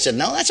disturb you? I said,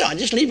 no, that's all right,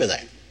 just leave her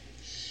there.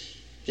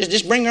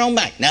 Just bring her on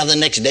back. Now, the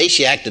next day,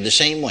 she acted the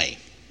same way.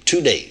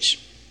 2 days.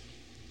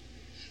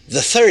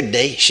 The third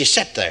day, she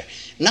sat there.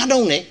 Not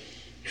only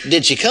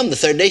did she come the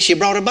third day, she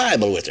brought a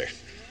Bible with her.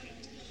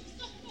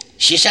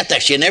 She sat there.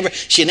 She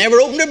never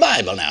opened her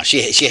Bible now.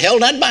 She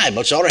held that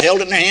Bible, sort of held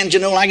it in her hands,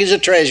 like it's a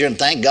treasure, and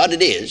thank God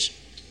it is.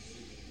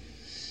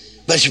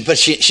 But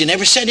she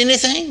never said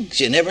anything.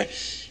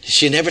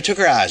 She never took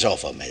her eyes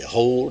off of me the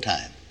whole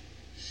time.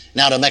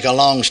 Now, to make a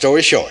long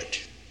story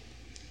short,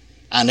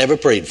 I never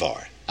prayed for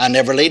her. I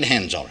never laid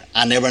hands on her.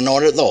 I never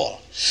anointed the oil.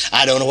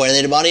 I don't know whether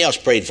anybody else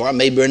prayed for her.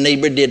 Maybe her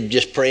neighbor did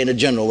just pray in a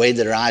general way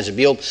that her eyes would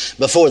be open.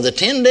 Before the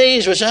 10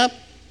 days was up,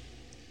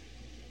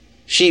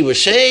 she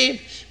was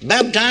saved,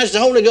 baptized the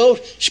Holy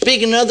Ghost,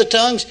 speaking in other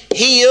tongues,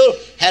 healed,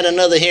 had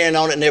another hearing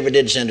on it, never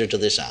did send her to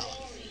this island.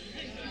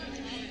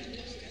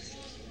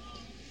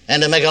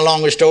 And to make a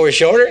longer story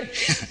shorter,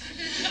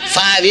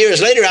 5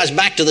 years later, I was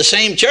back to the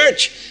same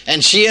church,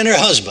 and she and her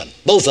husband,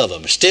 both of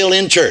them, still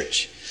in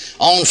church,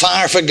 on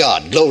fire for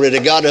God. Glory to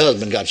God, her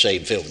husband got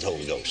saved and filled with the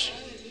Holy Ghost.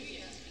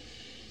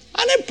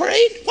 I never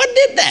prayed. What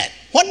did that?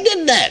 What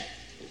did that?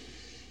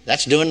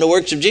 That's doing the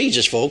works of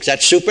Jesus, folks.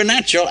 That's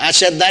supernatural. I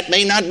said that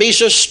may not be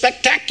so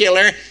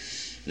spectacular.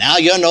 Now,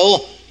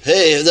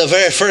 hey, the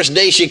very first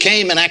day she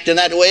came and acted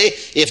that way,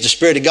 if the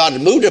Spirit of God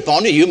had moved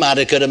upon you, you might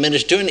have could have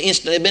ministered to her and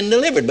instantly been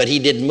delivered. But he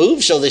didn't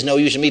move, so there's no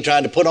use in me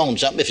trying to put on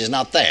something if it's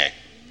not there.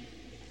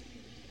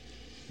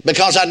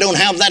 Because I don't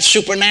have that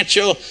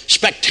supernatural,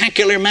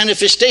 spectacular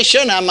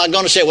manifestation, I'm not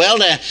going to say, well,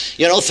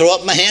 throw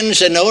up my hand and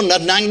say, no,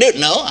 nothing I can do.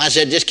 No, I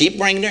said, just keep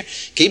bringing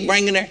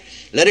her.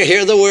 Let her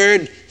hear the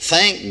word.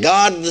 Thank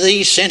God that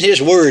he sent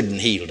his word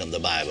and healed them, the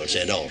Bible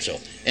said also.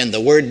 And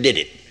the word did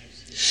it.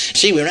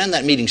 See, we ran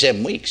that meeting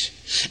 7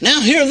 weeks.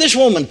 Now here this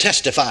woman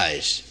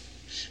testifies.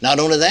 Not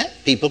only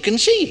that, people can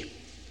see.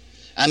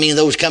 I mean,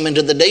 those coming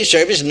to the day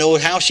service know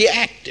how she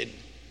acted.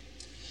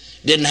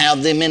 Didn't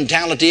have the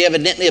mentality,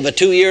 evidently, of a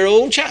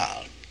 2-year-old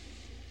child.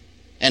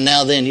 And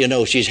now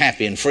then, she's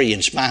happy and free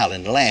and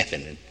smiling and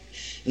laughing. And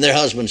their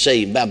husband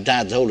saved,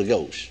 baptized the Holy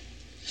Ghost.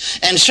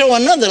 And so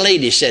another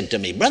lady said to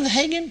me, Brother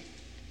Hagin,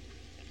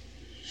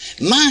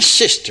 my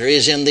sister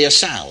is in the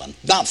asylum.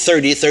 About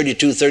 30,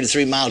 32,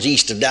 33 miles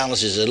east of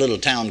Dallas is a little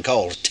town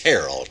called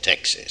Terrell,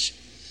 Texas.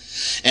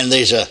 And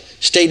there's a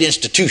state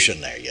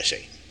institution there, you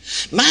see.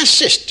 My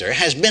sister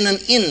has been an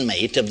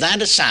inmate of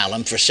that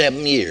asylum for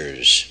 7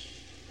 years.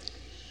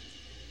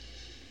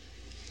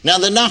 Now,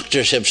 the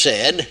doctors have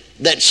said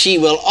that she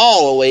will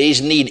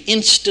always need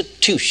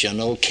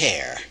institutional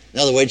care. In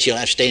other words, she'll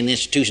have to stay in an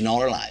institution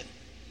all her life.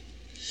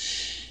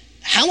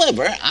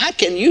 However,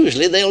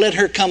 they'll let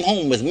her come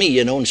home with me,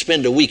 and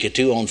spend a week or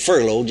two on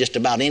furlough just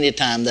about any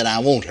time that I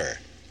want her.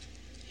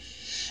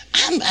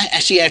 I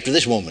see after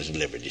this woman's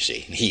delivered, you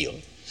see, and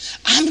healed,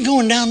 I'm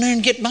going down there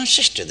and get my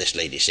sister, this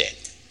lady said.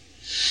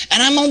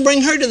 And I'm going to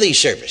bring her to these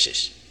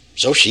services.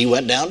 So she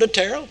went down to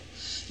Terrell,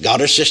 got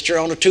her sister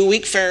on a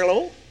 2-week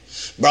furlough,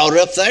 brought her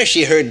up there.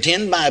 She heard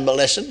 10 Bible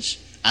lessons,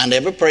 I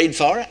never prayed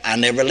for her. I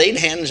never laid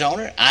hands on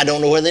her. I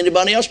don't know whether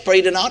anybody else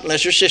prayed or not,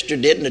 unless her sister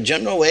did in a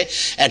general way.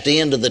 At the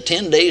end of the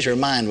 10 days, her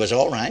mind was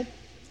all right.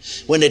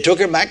 When they took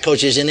her back, because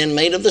she's an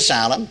inmate of the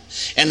asylum,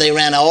 and they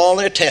ran all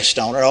their tests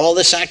on her, all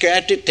the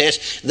psychiatric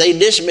tests, they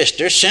dismissed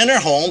her, sent her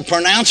home,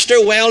 pronounced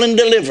her well and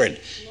delivered.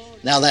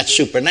 Now that's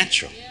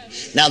supernatural.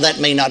 Now that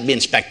may not have been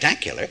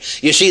spectacular.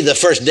 You see, the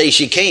first day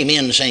she came,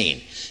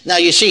 insane. Now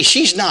you see,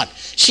 she's not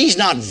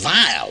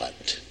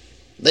violent.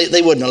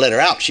 They wouldn't have let her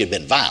out. She'd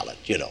been violent,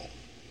 you know.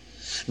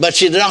 But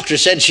the doctor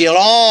said she'll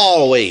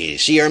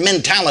always, see, her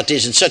mentality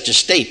is in such a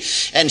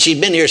state, and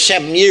she'd been here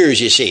 7 years,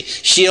 you see.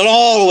 She'll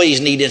always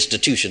need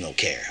institutional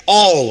care.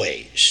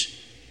 Always.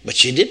 But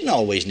she didn't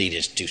always need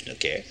institutional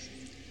care.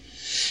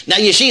 Now,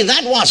 you see,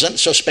 that wasn't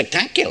so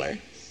spectacular,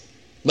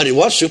 but it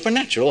was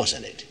supernatural,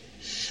 wasn't it?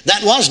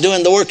 That was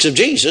doing the works of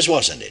Jesus,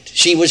 wasn't it?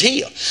 She was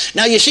healed.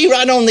 Now, you see,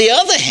 right on the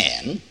other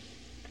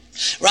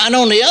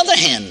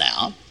hand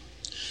now,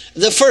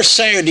 the first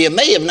Saturday of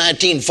May of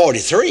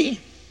 1943,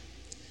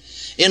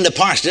 in the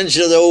parsonage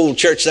of the old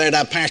church there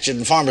that I pastored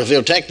in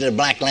Farmersville, Texas, in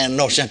Blackland,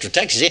 North Central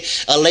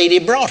Texas, a lady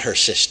brought her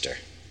sister,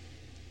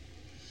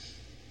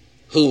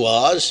 who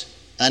was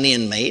an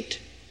inmate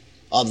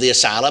of the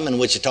asylum in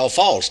Wichita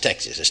Falls,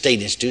 Texas, a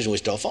state institution in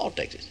Wichita Falls,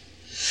 Texas.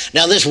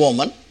 Now, this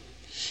woman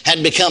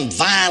had become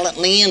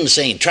violently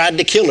insane, tried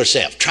to kill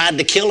herself, tried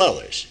to kill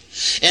others,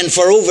 and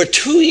for over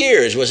 2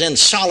 years was in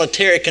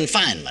solitary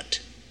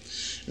confinement.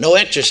 No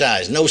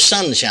exercise, no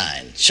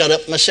sunshine, shut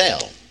up in a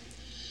cell.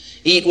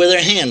 Eat with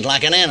her hands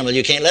like an animal.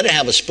 You can't let her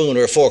have a spoon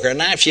or a fork or a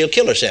knife. She'll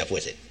kill herself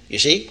with it, you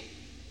see.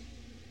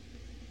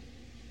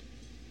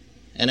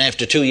 And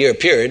after a 2-year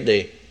period,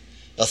 the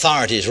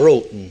authorities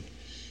wrote and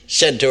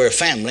said to her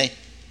family,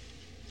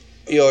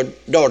 your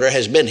daughter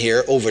has been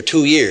here over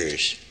 2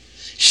 years.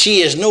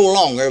 She is no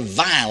longer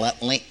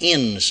violently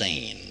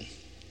insane.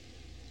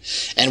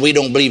 And we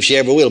don't believe she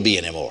ever will be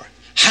anymore.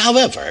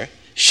 However,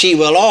 she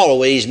will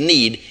always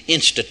need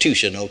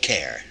institutional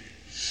care.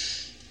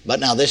 But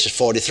now this is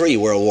 43,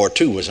 World War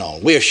II was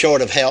on. We're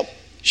short of help.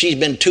 She's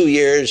been 2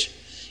 years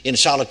in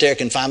solitary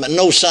confinement,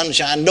 no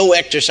sunshine, no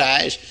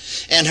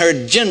exercise, and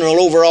her general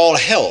overall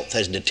health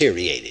has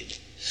deteriorated.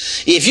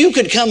 If you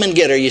could come and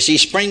get her, you see,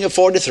 spring of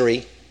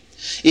 43,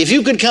 if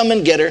you could come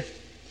and get her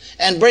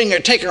and bring her,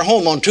 take her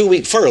home on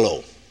 2-week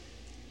furlough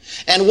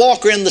and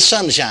walk her in the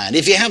sunshine.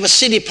 If you have a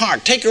city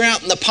park, take her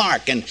out in the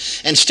park and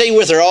stay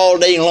with her all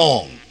day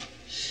long.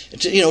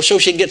 You know, so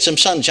she'd get some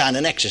sunshine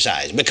and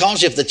exercise.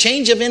 Because if the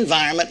change of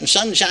environment and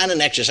sunshine and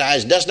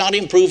exercise does not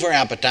improve her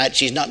appetite,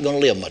 she's not going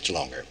to live much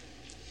longer.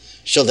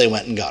 So they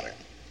went and got her.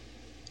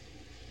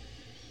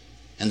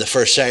 And the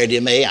first Saturday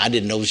of May, I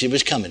didn't know she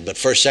was coming, but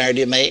first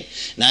Saturday of May,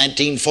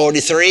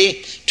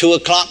 1943, 2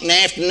 o'clock in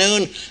the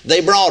afternoon,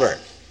 they brought her.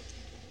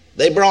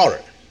 They brought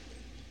her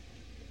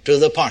to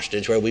the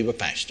parsonage where we were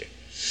pastored.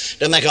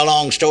 To make a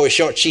long story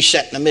short, she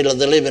sat in the middle of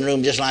the living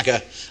room just like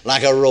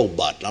a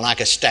robot,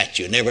 like a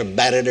statue, never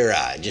batted her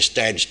eye, just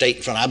stared straight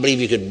in front. I believe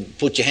you could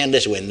put your hand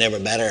this way and never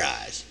bat her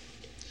eyes.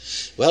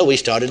 Well, we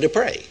started to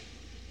pray.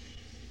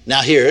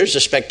 Now here's a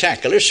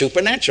spectacular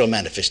supernatural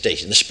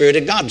manifestation. The Spirit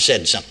of God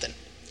said something.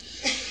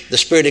 The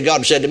Spirit of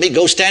God said to me,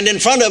 go stand in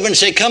front of her and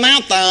say, come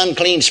out, thou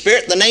unclean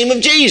spirit, in the name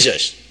of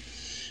Jesus.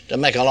 To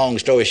make a long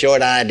story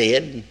short, I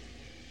did.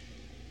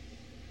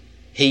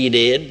 He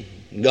did.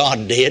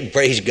 God did.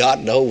 Praise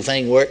God. The whole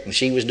thing worked and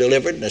she was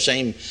delivered. The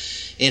same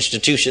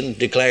institution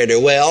declared her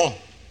well.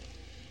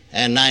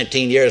 And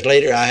 19 years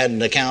later, I had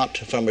an account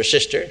from her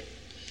sister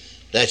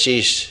that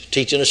she's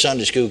teaching a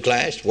Sunday school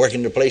class,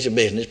 working the place of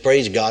business,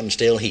 praise God, and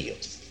still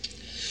healed.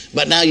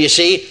 But now you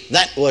see,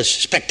 that was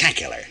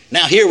spectacular.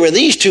 Now here were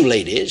these two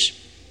ladies,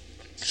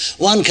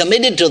 one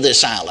committed to the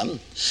asylum,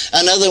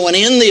 another one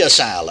in the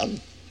asylum.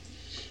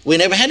 We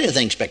never had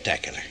anything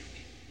spectacular.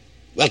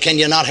 Well, can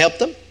you not help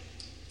them?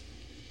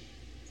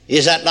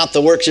 Is that not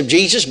the works of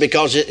Jesus?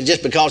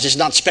 Just because it's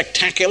not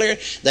spectacular,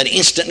 that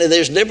instantly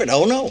there's delivered?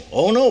 Oh no,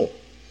 oh no.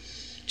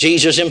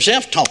 Jesus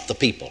himself taught the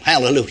people.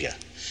 Hallelujah.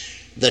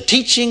 The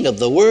teaching of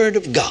the Word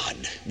of God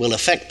will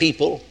affect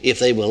people if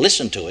they will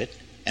listen to it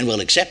and will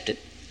accept it.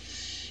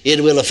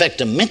 It will affect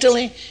them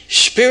mentally,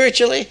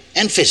 spiritually,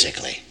 and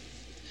physically.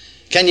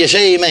 Can you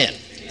say amen?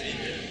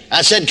 Amen.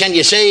 I said, can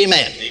you say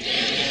amen?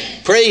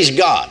 Amen. Praise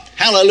God.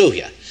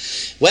 Hallelujah.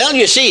 Well,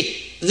 you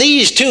see,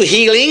 these two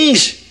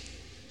healings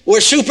were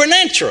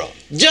supernatural.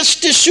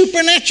 Just as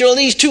supernatural.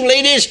 These two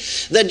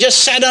ladies that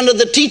just sat under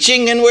the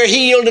teaching and were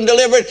healed and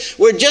delivered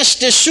were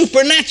just as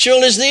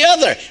supernatural as the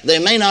other. They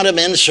may not have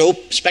been so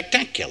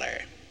spectacular.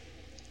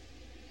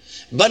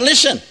 But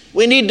listen,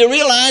 we need to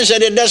realize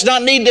that it does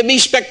not need to be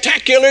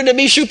spectacular to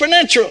be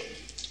supernatural.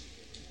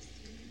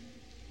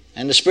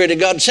 And the Spirit of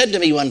God said to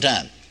me one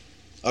time,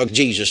 or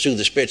Jesus through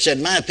the Spirit said,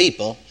 my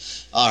people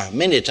are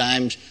many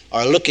times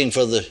are looking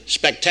for the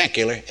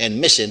spectacular and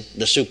missing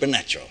the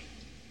supernatural.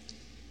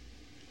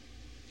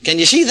 Can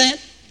you see that?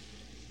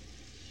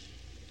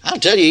 I'll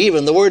tell you,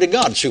 even the Word of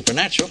God is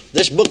supernatural.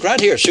 This book right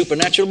here is a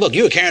supernatural book.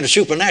 You're carrying a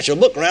supernatural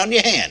book around in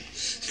your hand.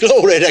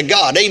 Glory to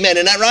God. Amen.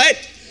 Isn't that right?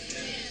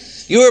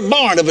 You were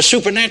born of a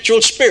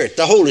supernatural spirit.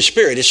 The Holy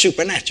Spirit is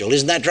supernatural.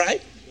 Isn't that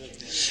right?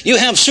 You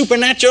have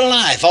supernatural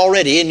life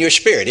already in your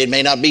spirit. It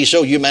may not be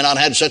so. You may not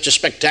have had such a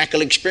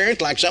spectacular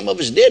experience like some of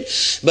us did,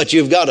 but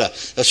you've got a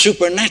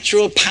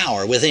supernatural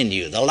power within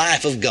you, the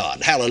life of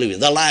God. Hallelujah.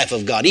 The life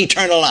of God,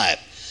 eternal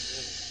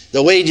life.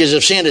 The wages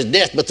of sin is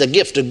death, but the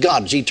gift of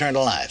God is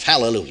eternal life.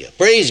 Hallelujah.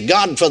 Praise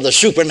God for the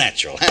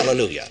supernatural.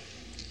 Hallelujah.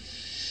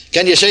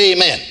 Can you say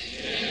amen?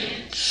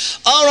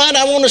 All right,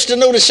 I want us to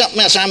notice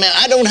something else.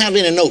 I don't have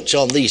any notes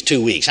on these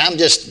 2 weeks. I'm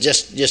just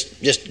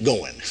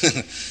going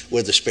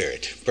with the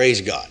Spirit.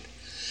 Praise God.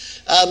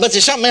 But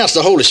there's something else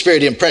the Holy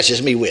Spirit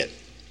impresses me with.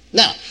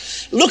 Now,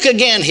 look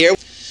again here.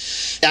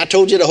 I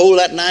told you to hold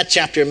that 9th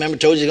chapter. Remember, I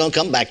told you you're going to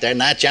come back there,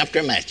 9th chapter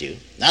of Matthew.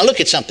 Now look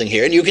at something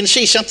here, and you can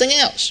see something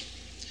else.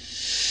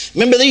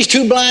 Remember these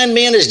 2 blind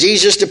men as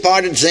Jesus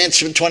departed thence,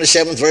 from the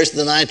 27th verse of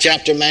the 9th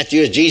chapter of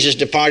Matthew, as Jesus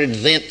departed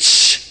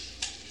thence.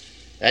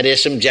 That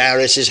is from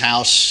Jairus'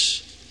 house.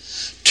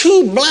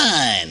 2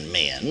 blind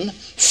men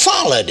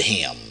followed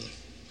him,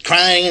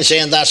 crying and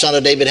saying, Thou son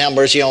of David, have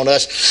mercy on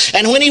us.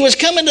 And when he was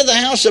come into the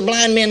house, the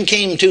blind men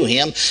came to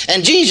him.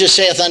 And Jesus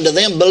saith unto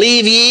them,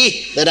 Believe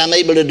ye that I'm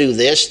able to do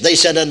this? They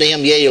said unto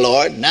him, Yea,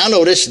 Lord. Now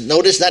notice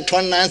that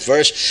 29th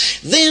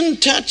verse. Then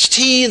touched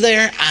he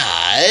their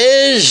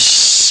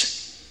eyes,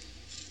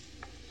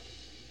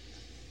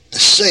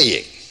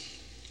 saying,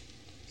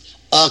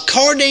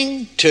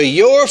 According to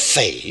your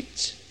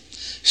faith,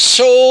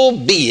 so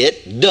be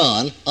it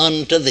done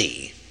unto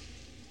thee.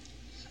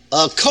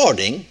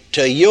 According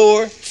to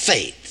your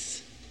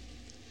faith.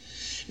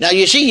 Now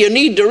you see, you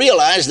need to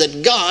realize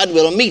that God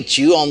will meet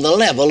you on the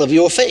level of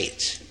your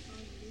faith.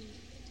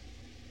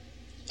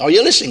 Are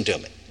you listening to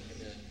me?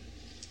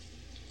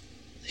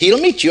 He'll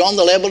meet you on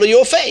the level of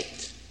your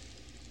faith.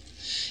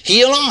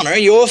 He'll honor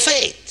your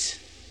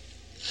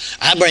faith.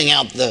 I bring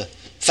out the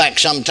fact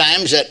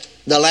sometimes that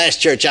the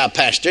last church I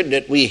pastored,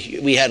 that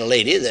we had a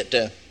lady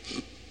that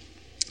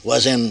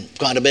was in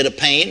quite a bit of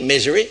pain,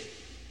 misery,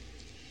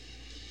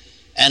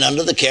 and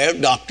under the care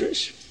of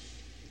doctors.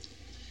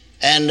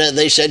 And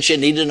they said she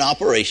needed an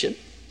operation.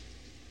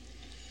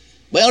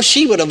 Well,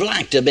 she would have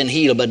liked to have been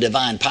healed by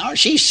divine power.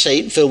 She's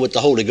saved, filled with the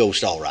Holy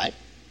Ghost, all right.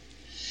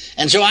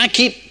 And so I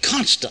keep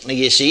constantly,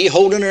 you see,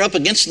 holding her up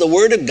against the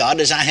Word of God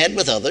as I had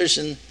with others,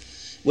 and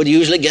would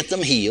usually get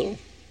them healed.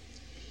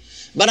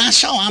 But I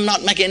saw I'm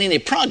not making any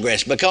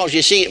progress because,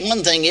 you see,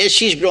 one thing is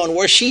she's growing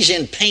worse. She's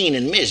in pain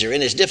and misery,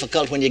 and it's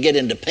difficult when you get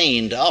into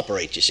pain to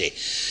operate, you see.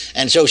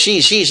 And so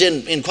she's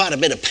in quite a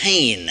bit of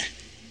pain.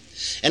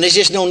 And there's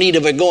just no need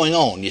of her going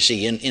on, you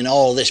see, in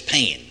all this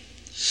pain.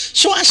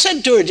 So I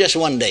said to her just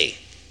one day,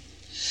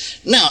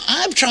 Now,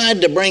 I've tried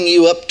to bring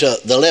you up to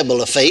the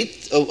level of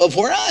faith of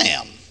where I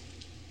am.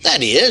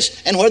 That is,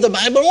 and where the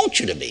Bible wants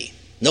you to be.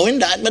 No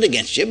indictment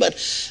against you, but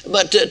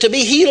to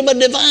be healed by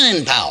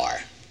divine power.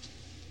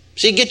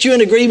 See, get you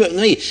in agreement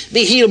with me.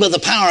 Be healed by the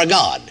power of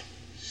God.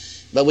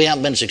 But we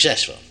haven't been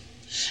successful.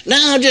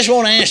 Now I just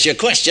want to ask you a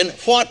question.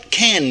 What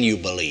can you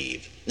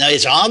believe? Now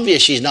it's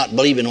obvious she's not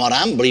believing what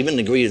I'm believing.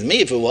 Agree with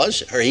me. If it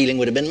was, her healing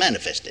would have been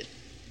manifested.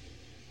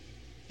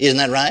 Isn't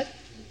that right?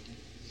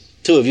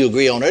 2 of you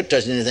agree on her.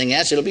 Touch anything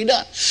else, it'll be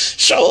done.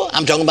 So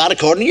I'm talking about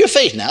according to your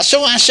faith now.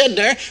 So I said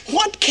to her,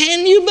 what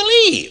can you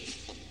believe?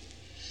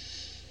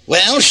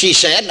 Well, she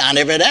said, I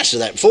never had asked her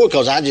that before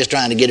because I was just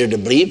trying to get her to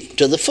believe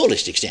to the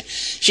fullest extent.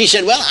 She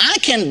said, well, I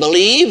can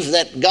believe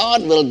that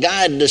God will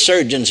guide the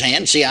surgeon's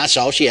hand. See, I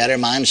saw she had her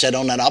mind set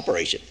on that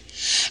operation.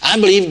 I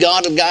believe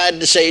God will guide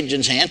the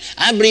surgeon's hand.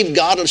 I believe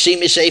God will see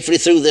me safely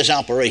through this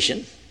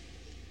operation.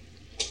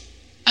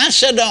 I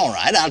said, all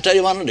right, I'll tell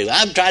you what I'll do.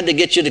 I've tried to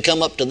get you to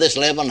come up to this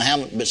level and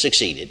haven't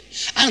succeeded.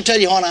 I'll tell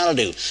you what I'll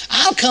do.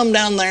 I'll come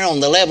down there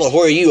on the level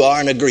where you are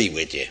and agree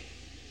with you.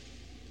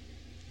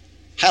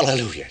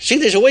 Hallelujah. See,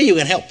 there's a way you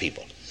can help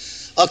people.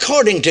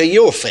 According to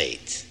your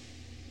faith.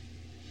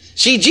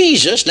 See,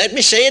 Jesus, let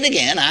me say it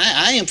again.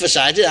 I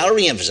emphasized it. I'll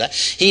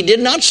reemphasize. He did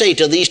not say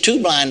to these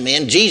 2 blind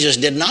men, Jesus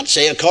did not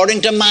say,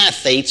 according to my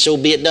faith, so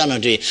be it done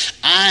unto you.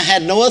 I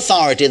had no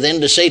authority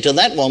then to say to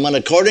that woman,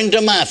 according to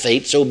my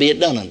faith, so be it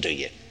done unto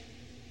you.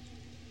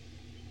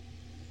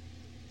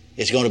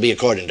 It's going to be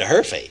according to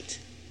her faith.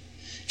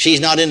 If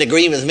she's not in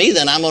agreement with me,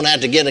 then I'm going to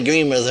have to get in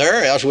agreement with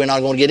her, else we're not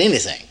going to get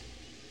anything.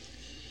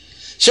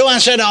 So I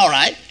said, all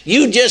right,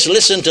 you just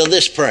listen to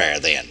this prayer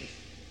then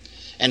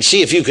and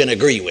see if you can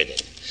agree with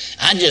it.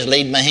 I just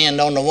laid my hand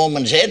on the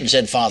woman's head and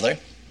said, Father,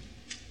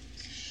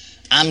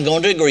 I'm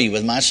going to agree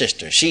with my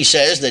sister. She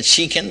says that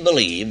she can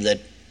believe that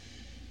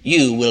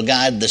you will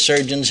guide the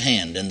surgeon's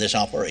hand in this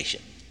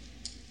operation.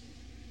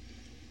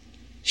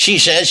 She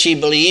says she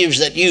believes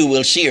that you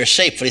will see her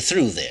safely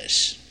through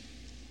this.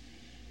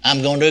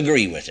 I'm going to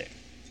agree with her.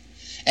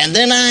 And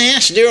then I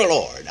asked, dear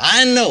Lord,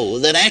 I know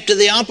that after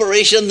the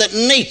operation that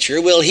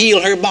nature will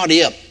heal her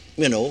body up,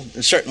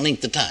 a certain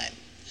length of time.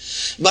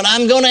 But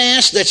I'm going to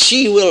ask that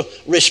she will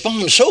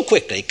respond so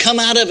quickly, come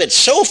out of it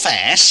so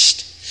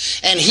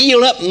fast, and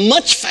heal up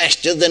much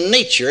faster than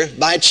nature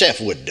by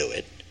itself would do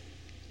it,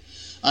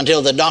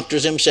 until the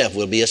doctors themselves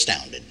will be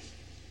astounded.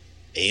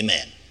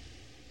 Amen.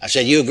 I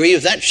said, you agree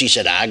with that? She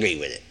said, I agree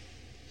with it.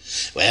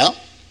 Well,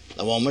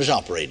 the woman was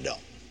operated on.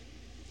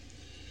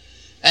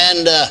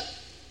 And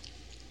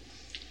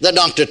the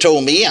doctor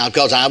told me,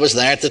 because I was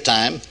there at the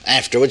time,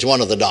 afterwards,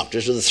 one of the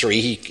doctors of the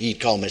three, he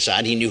called me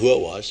aside, he knew who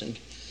it was, and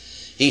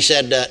he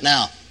said,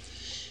 now,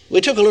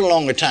 we took a little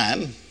longer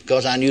time,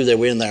 because I knew they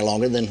were in there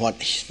longer than what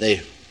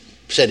they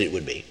said it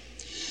would be.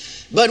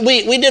 But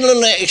we did a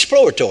little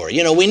exploratory.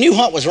 You know, we knew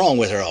what was wrong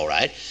with her all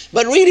right,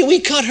 but really we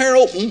cut her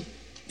open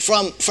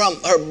from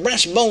her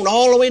breastbone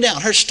all the way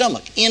down, her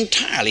stomach,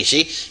 entirely,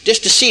 see,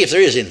 just to see if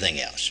there is anything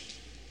else.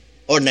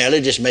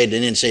 Ordinarily just made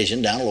an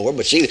incision down lower,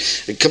 but see,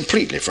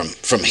 completely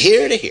from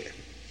here to here.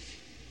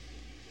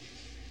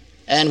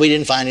 And we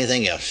didn't find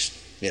anything else.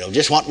 You know,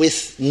 just what we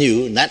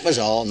knew, and that was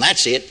all, and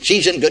that's it.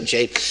 She's in good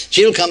shape.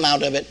 She'll come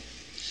out of it.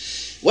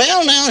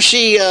 Well, now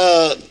she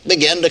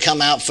began to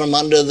come out from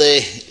under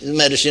the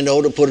medicine,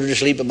 to put her to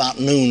sleep about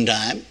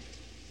noontime.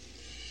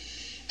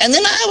 And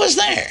then I was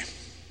there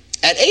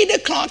at 8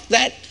 o'clock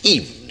that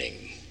evening,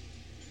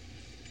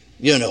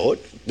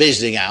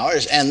 visiting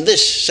hours, and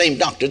this same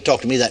doctor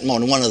talked to me that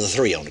morning, one of the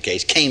three on the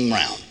case, came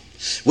round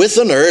with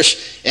the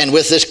nurse and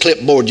with this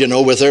clipboard,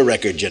 with her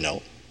record,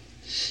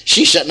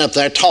 She's sitting up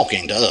there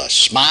talking to us,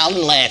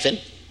 smiling, laughing,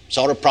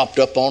 sort of propped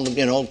up on,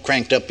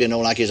 cranked up,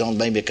 like he's on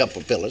maybe a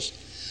couple of pillows,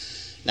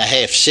 in a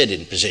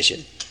half-sitting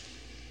position.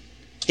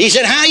 He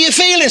said, how you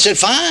feeling? I said,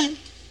 fine.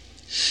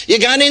 You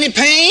got any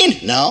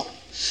pain? No.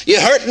 You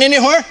hurting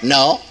anywhere?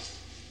 No.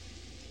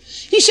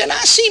 He said, I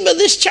see by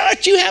this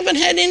chart you haven't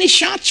had any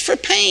shots for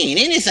pain,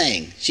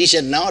 anything. She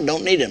said, no, I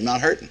don't need it. I'm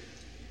not hurting.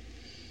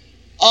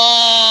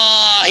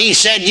 Oh, he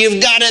said,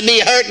 you've got to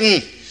be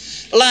hurting.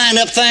 Lying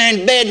up there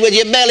in bed with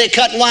your belly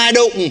cut wide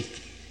open.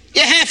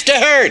 You have to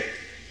hurt.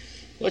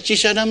 Well, she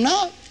said, I'm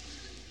not.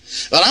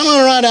 Well, I'm going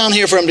to ride down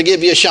here for him to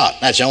give you a shot.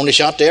 That's the only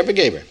shot they ever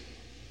gave her.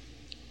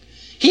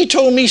 He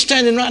told me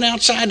standing right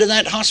outside of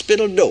that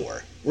hospital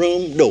door,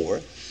 room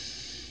door,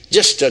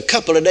 just a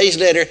couple of days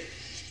later,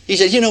 he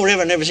said,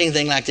 Reverend, I've never seen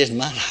anything like this in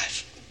my life.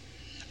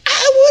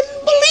 I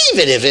wouldn't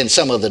believe it if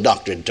some of the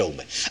doctor had told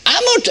me.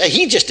 I'm going to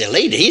he's just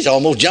elated. He's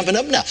almost jumping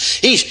up now.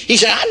 He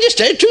said, I'll just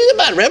tell you the truth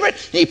about it, Reverend.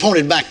 And he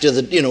pointed back to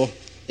the,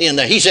 in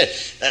there. He said,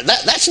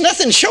 that's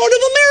nothing short of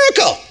a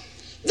miracle.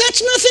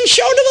 That's nothing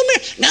short of a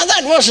miracle. Now,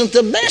 that wasn't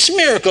the best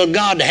miracle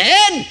God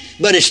had,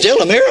 but it's still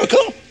a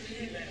miracle.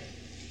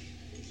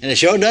 And it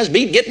sure does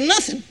beat getting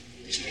nothing.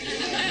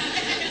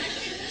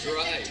 That's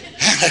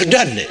right.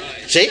 Doesn't it?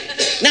 See?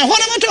 Now,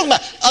 what am I talking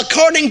about?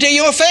 According to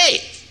your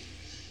faith.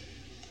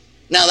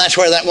 Now, that's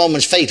where that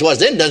woman's faith was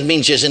then. Doesn't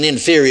mean she's an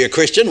inferior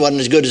Christian,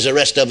 wasn't as good as the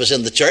rest of us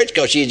in the church,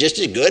 because she's just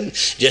as good,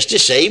 just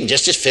as saved,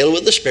 just as filled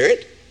with the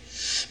Spirit.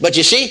 But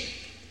you see,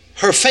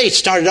 her faith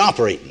started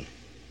operating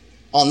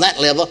on that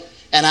level,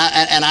 and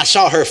I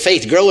saw her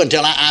faith grow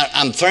until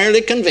I'm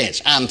fairly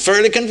convinced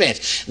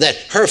that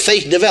her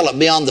faith developed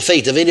beyond the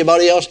faith of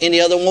anybody else, any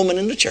other woman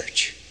in the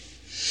church.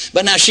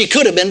 But now she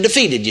could have been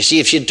defeated, you see,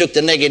 if she took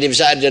the negative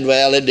side and said,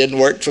 well, it didn't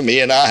work for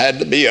me and I had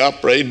to be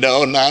operated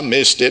on and I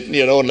missed it,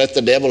 and let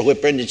the devil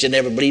whip her and she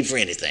never believed for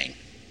anything.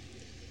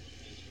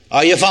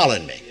 Are you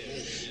following me?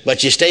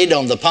 But you stayed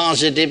on the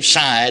positive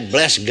side,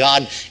 bless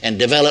God, and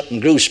developed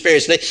and grew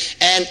spiritually.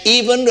 And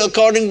even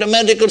according to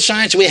medical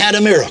science, we had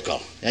a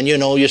miracle. And you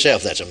know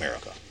yourself that's a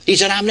miracle. He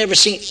said, I've never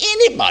seen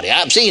anybody.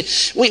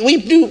 We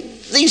do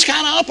these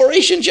kind of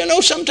operations,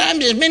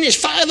 sometimes as many as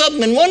 5 of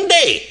them in one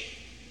day.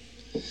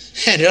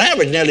 And it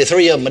averaged nearly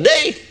 3 of them a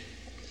day.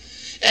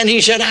 And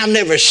he said, I've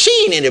never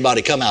seen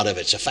anybody come out of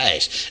it so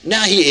fast.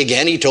 Now,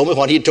 he told me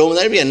what he told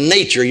me, that in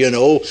nature,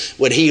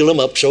 would heal them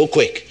up so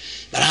quick.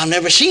 But I've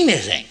never seen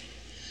anything.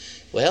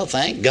 Well,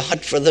 thank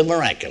God for the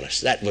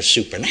miraculous. That was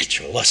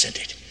supernatural, wasn't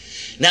it?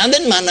 Now,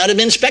 that might not have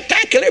been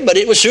spectacular, but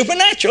it was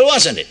supernatural,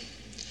 wasn't it?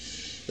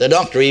 The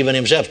doctor even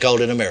himself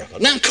called it a miracle.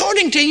 Now,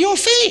 according to your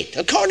faith,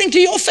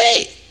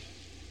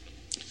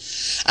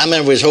 I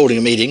remember we was holding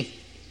a meeting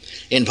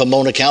in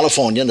Pomona,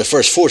 California, in the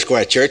First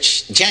Foursquare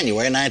Church,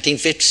 January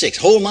 1956,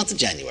 whole month of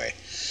January.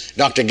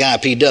 Dr. Guy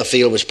P.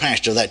 Duffield was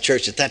pastor of that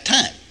church at that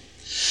time.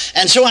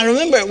 And so I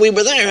remember we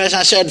were there, as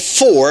I said,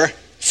 4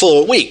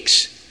 full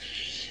weeks.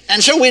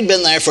 And so we'd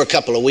been there for a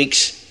couple of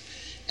weeks,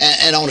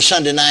 and on a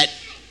Sunday night,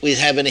 we was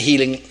having a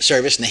healing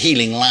service in the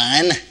healing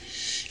line.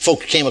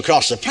 Folk came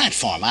across the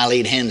platform. I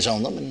laid hands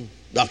on them, and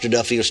Dr.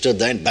 Duffield stood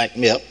there and backed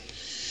me up.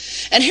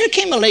 And here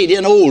came a lady,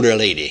 an older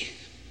lady.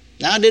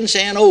 Now, I didn't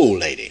say an old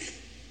lady,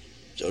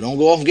 so don't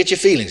go off and get your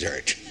feelings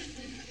hurt.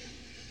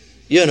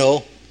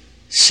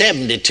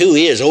 72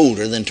 years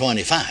older than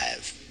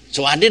 25.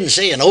 So I didn't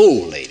say an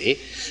old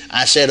lady,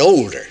 I said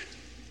older.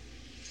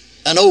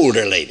 An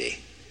older lady.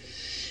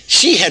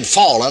 She had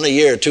fallen a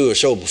year or 2 or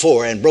so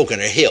before and broken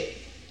her hip.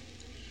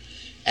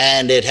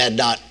 And it had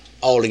not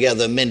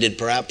altogether mended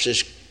perhaps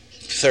as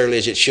thoroughly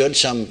as it should.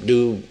 Some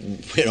do,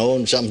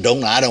 and some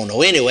don't. I don't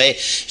know. Anyway,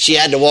 she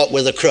had to walk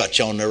with a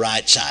crutch on the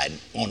right side,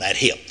 on that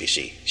hip, you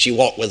see. She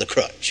walked with a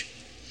crutch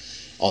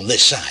on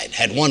this side,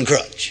 had one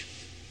crutch.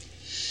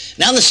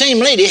 Now the same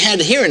lady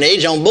had hearing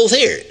aids on both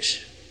ears.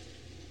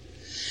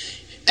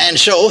 And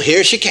so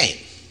here she came.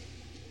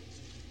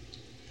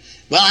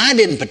 Well, I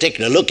didn't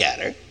particularly look at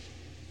her,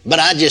 but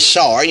I just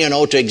saw her,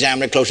 to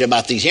examine her closely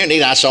about these hearing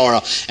aids. I saw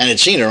her and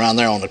had seen her around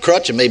there on the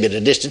crutch, and maybe at a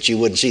distance you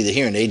wouldn't see the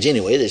hearing aids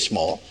anyway, they're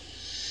small.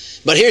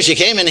 But here she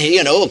came and,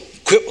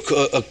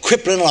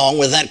 crippling along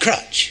with that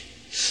crutch.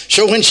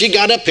 So when she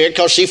got up here,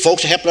 because see,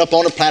 folks are helping up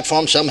on the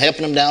platform, some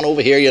helping them down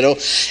over here,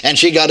 and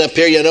she got up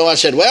here, I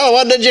said, well,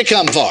 what did you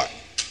come for?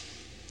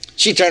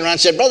 She turned around and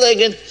said, Brother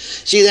Hagin,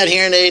 see that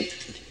hearing aid?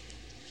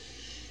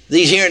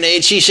 These hearing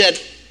aids, she said,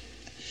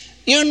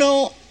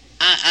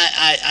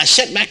 I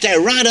sat back there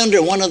right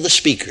under one of the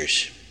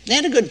speakers. They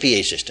had a good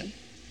PA system.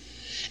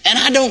 And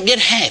I don't get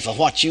half of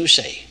what you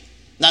say.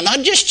 Now,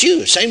 not just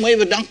you, same way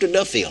with Dr.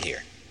 Duffield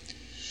here.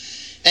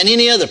 And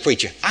any other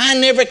preacher. I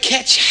never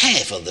catch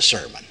half of the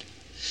sermon.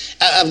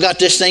 I've got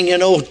this thing,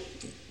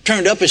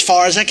 turned up as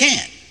far as I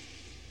can.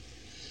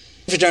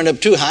 If it turned up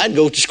too high, I'd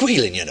go to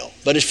squealing,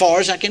 But as far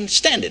as I can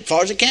stand it, as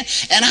far as I can.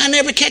 And I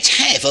never catch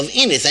half of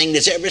anything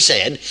that's ever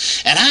said.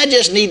 And I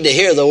just need to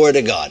hear the Word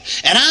of God.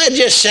 And I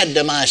just said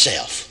to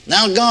myself,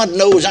 now God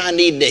knows I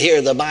need to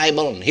hear the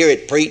Bible and hear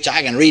it preached.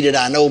 I can read it,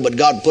 I know, but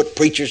God put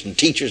preachers and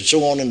teachers and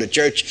so on in the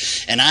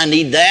church, and I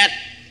need that.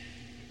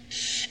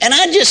 And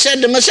I just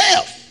said to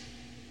myself,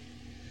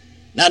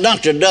 now,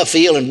 Dr.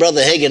 Duffield and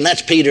Brother Hagin,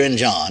 that's Peter and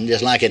John,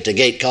 just like at the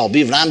gate called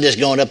Beautiful. I'm just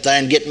going up there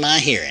and getting my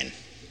hearing.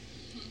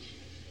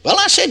 Well,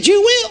 I said,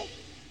 you will.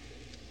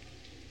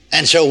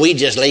 And so we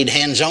just laid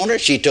hands on her.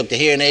 She took the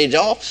hearing aids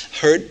off,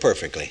 heard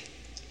perfectly.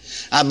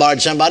 I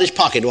borrowed somebody's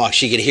pocket watch.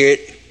 She could hear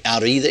it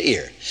out of either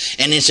ear.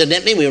 And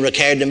incidentally, we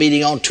carried the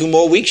meeting on 2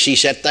 more weeks. She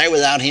sat there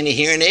without any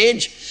hearing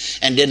aids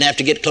and didn't have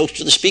to get close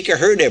to the speaker,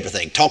 heard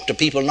everything, talked to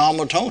people in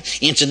normal tone.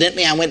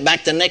 Incidentally, I went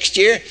back the next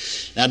year.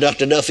 Now,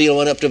 Dr. Duffield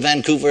went up to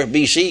Vancouver,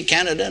 BC,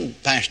 Canada, and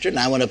pastored. And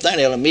I went up there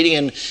and held a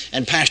meeting,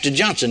 and Pastor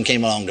Johnson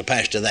came along to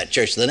pastor that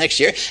church the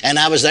next year. And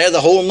I was there the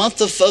whole month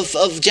of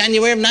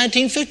January of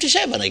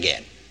 1957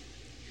 again.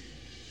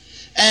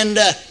 And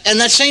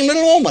that same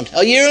little woman,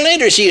 a year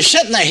later, she is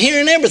sitting there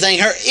hearing everything,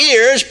 her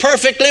ears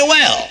perfectly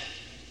well.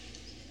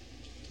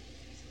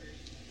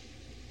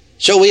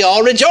 So we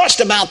all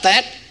rejoiced about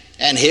that,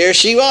 and here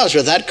she was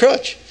with that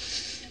crutch,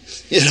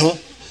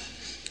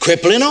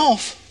 crippling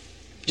off.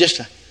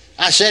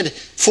 I said,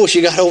 before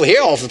she got over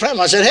here off the platform,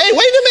 I said, hey, wait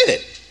a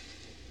minute.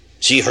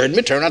 She heard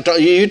me turn.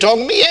 You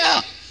talking to me?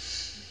 Yeah.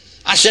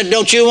 I said,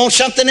 don't you want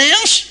something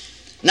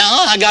else? No,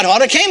 I got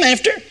what I came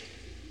after.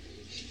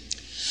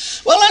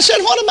 Well, I said,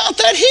 what about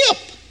that hip?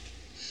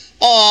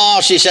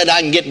 Oh, she said,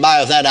 I can get by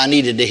with that. I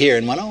needed to hear,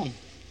 and went on.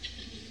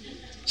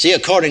 See,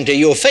 according to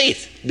your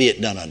faith, be it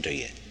done unto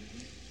you.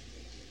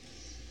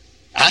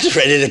 I was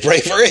ready to pray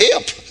for a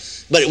hip,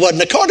 but it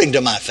wasn't according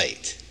to my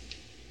faith.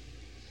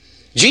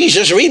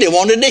 Jesus really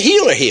wanted to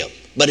heal her hip,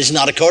 but it's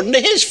not according to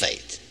his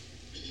faith.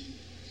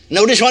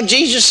 Notice what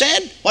Jesus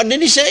said. What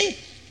did he say?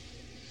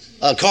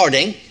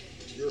 According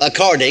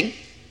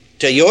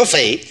to your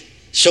faith,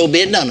 so be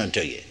it done unto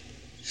you.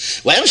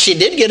 Well, she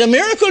did get a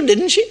miracle,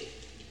 didn't she?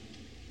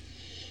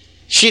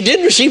 She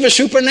did receive a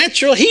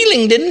supernatural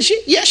healing, didn't she?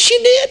 Yes, she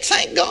did,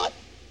 thank God.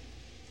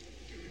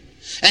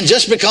 And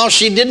just because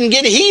she didn't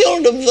get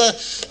healed of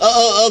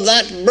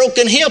that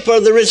broken hip or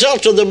the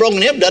result of the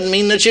broken hip doesn't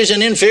mean that she's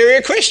an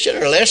inferior Christian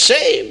or less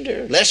saved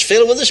or less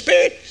filled with the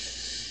Spirit.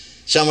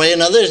 Some way or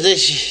another,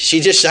 she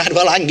just decided,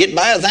 well, I can get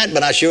by with that,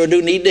 but I sure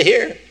do need to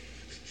hear.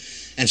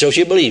 And so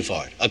she believed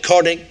for it.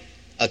 According,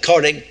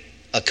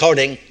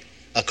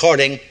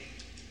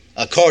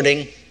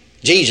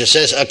 Jesus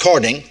says,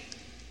 according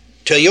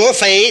to your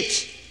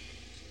faith,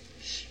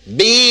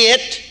 be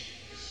it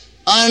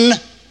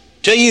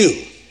unto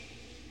you.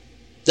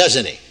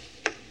 Doesn't he?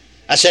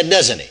 I said,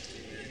 doesn't he?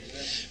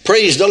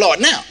 Praise the Lord.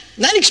 Now,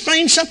 that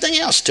explains something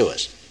else to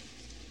us.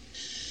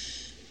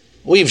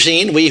 We've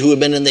seen, we who have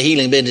been in the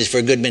healing business for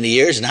a good many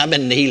years, and I've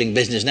been in the healing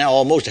business now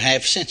almost a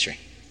half century.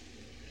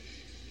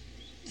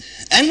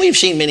 And we've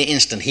seen many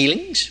instant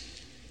healings.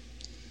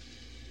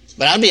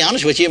 But I'll be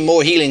honest with you,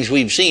 more healings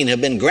we've seen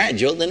have been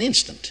gradual than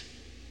instant.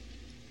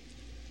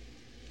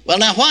 Well,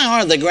 now, why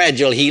are the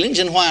gradual healings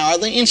and why are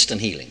the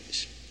instant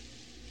healings?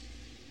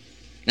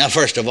 Now,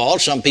 first of all,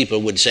 some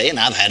people would say, and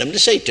I've had them to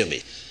say to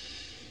me,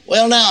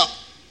 well, now,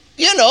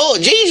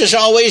 Jesus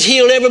always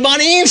healed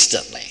everybody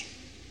instantly.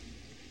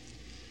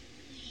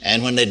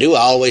 And when they do,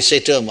 I always say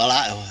to them, well,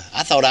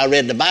 I thought I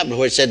read the Bible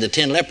where it said the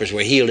 10 lepers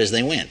were healed as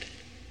they went.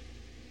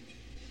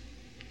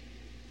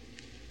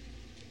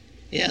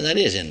 Yeah, that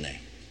is in there.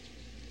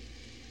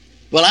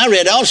 Well, I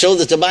read also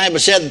that the Bible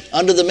said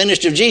under the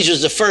ministry of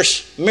Jesus, the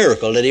first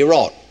miracle that he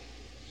wrought,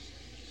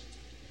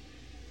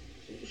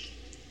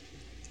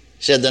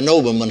 said the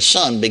nobleman's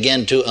son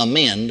began to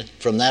amend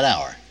from that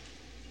hour.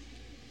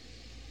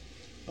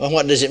 Well,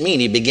 what does it mean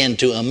he began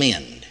to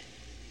amend?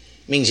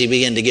 It means he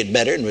began to get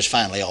better and was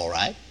finally all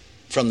right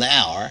from the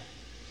hour.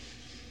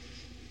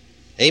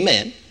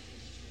 Amen.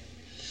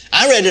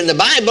 I read in the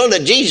Bible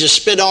that Jesus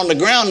spit on the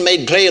ground,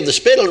 made clay of the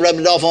spittle, rubbed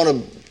it on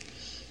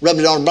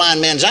a blind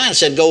man's eye and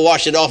said, go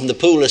wash it off in the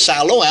pool of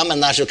Siloam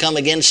and thou shalt come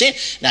again and sin.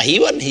 Now, he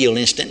wasn't healed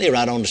instantly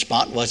right on the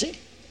spot, was he?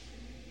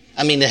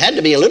 I mean, there had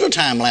to be a little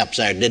time lapse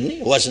there, didn't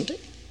he? Wasn't it?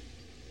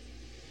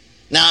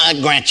 Now, I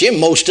grant you,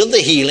 most of the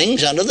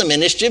healings under the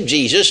ministry of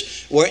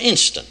Jesus were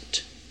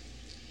instant.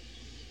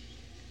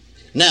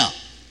 Now,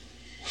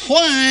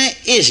 why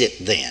is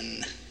it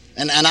then,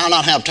 and I'll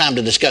not have time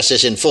to discuss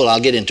this in full,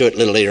 I'll get into it a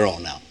little later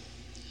on now,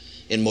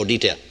 in more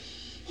detail.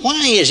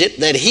 Why is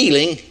it that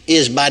healing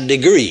is by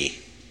degree?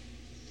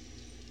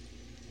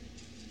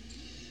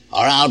 Or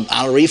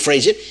I'll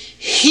rephrase it.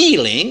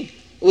 Healing,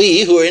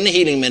 we who are in the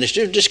healing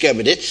ministry have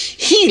discovered it,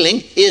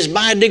 healing is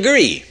by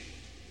degree.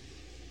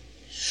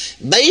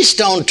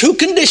 Based on two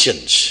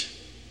conditions.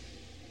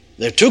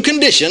 There are two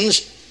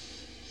conditions.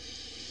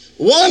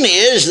 One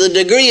is the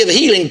degree of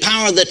healing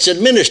power that's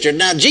administered.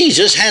 Now,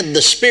 Jesus had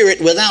the Spirit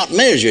without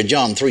measure,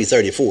 John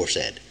 3:34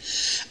 said.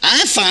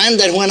 I find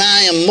that when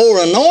I am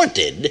more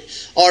anointed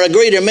or a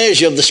greater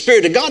measure of the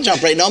Spirit of God's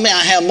operating on me,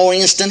 I have more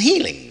instant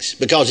healings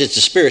because it's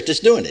the Spirit that's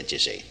doing it, you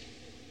see.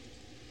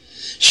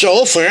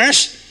 So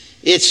first,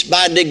 it's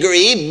by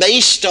degree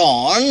based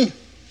on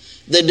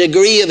the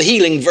degree of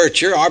healing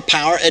virtue or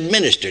power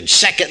administered.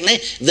 Secondly,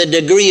 the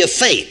degree of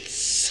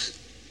faith.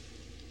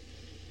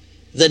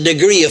 The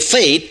degree of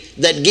faith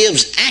that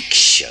gives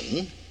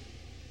action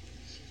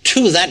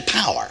to that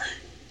power.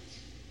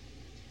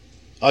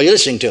 Are you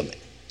listening to me?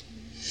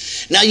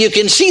 Now you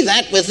can see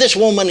that with this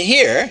woman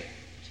here.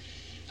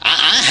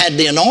 I had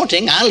the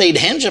anointing. I laid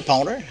hands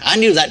upon her. I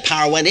knew that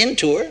power went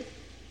into her.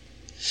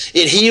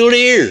 It healed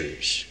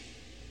ears.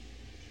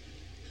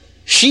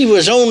 She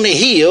was only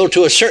healed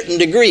to a certain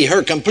degree.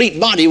 Her complete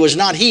body was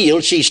not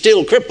healed. She's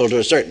still crippled to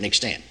a certain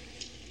extent.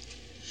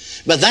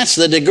 But that's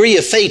the degree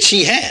of faith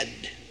she had.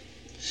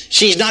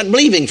 She's not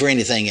believing for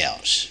anything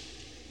else.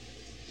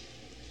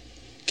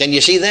 Can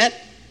you see that?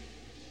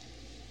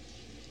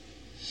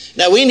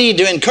 Now we need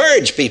to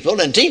encourage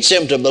people and teach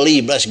them to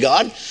believe, bless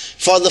God,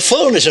 for the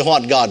fullness of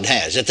what God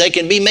has, that they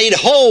can be made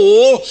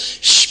whole,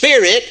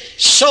 spirit,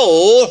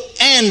 soul,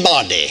 and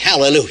body.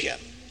 Hallelujah.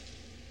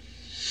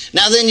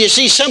 Now then you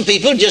see some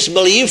people just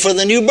believe for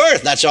the new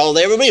birth. That's all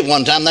they ever believe.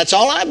 One time that's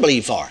all I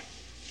believed for.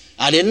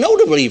 I didn't know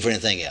to believe for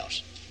anything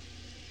else.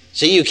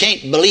 See, you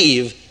can't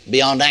believe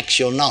beyond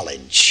actual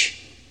knowledge.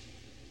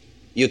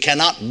 You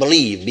cannot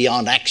believe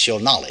beyond actual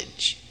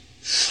knowledge.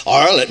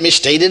 Or let me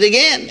state it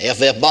again.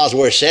 F.F.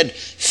 Bosworth said,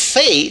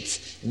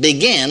 faith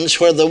begins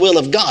where the will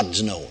of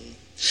God's known.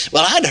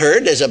 Well, I'd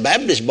heard as a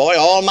Baptist boy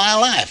all my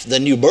life the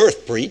new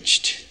birth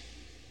preached.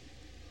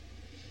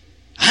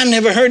 I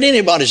never heard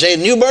anybody say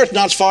the new birth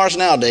not as far as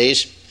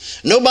nowadays.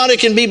 Nobody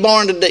can be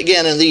born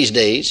again in these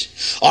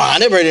days. Or I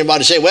never heard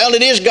anybody say, well,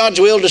 it is God's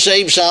will to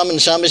save some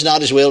and some is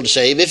not his will to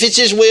save. If it's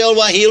his will,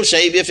 well, he'll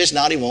save you. If it's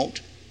not, he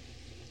won't.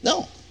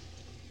 No.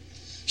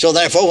 So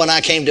therefore, when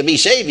I came to be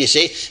saved, you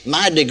see,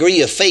 my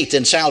degree of faith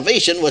in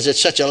salvation was at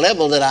such a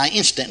level that I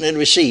instantly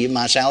received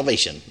my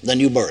salvation, the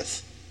new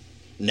birth.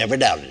 Never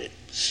doubted it.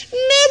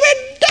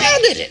 Never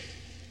doubted it.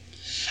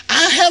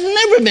 I have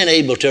never been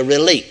able to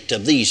relate to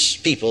these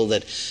people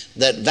that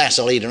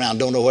vacillate around,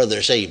 don't know whether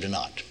they're saved or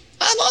not.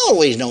 I've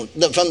always known,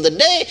 from the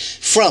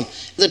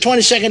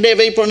 22nd day of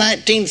April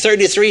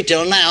 1933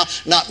 till now,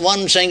 not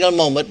one single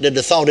moment did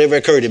the thought ever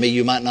occur to me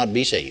you might not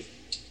be saved.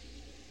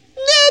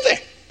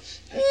 Never.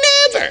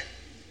 Never.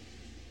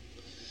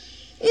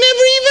 Never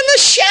even a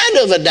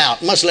shadow of a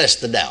doubt, much less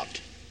the doubt.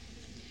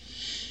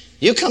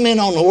 You come in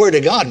on the Word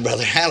of God,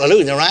 brother,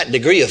 hallelujah, the right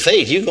degree of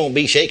faith, you're going to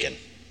be shaken.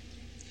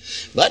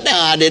 But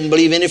now I didn't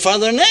believe any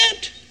further than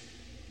that.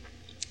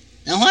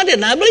 Now why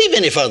didn't I believe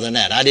any further than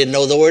that? I didn't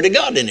know the Word of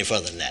God any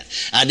further than that.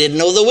 I didn't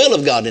know the will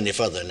of God any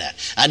further than that.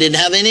 I didn't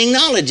have any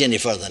knowledge any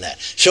further than that.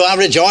 So I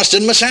rejoiced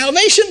in my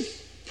salvation.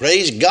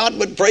 Praise God,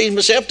 would praise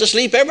myself to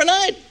sleep every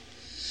night.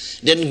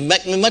 Didn't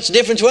make me much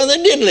difference whether I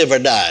did live or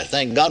die.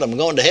 Thank God I'm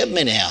going to heaven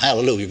anyhow.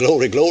 Hallelujah.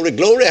 Glory, glory,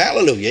 glory.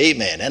 Hallelujah.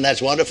 Amen. And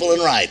that's wonderful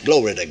and right.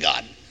 Glory to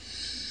God.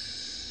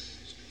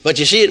 But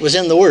you see, it was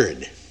in the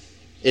Word.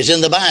 It's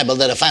in the Bible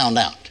that I found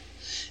out.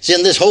 It's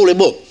in this holy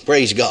book,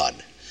 praise God,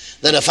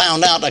 that I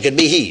found out I could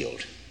be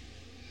healed.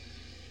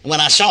 And when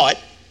I saw it,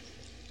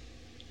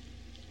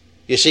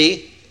 you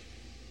see,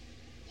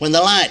 when the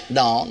light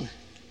dawned,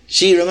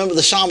 see, remember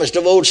the psalmist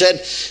of old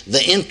said,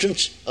 the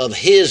entrance of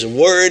his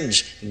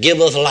words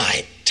giveth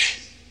light.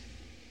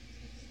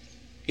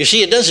 You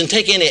see, it doesn't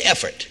take any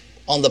effort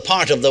on the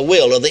part of the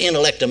will or the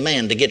intellect of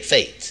man to get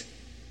faith.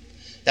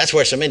 That's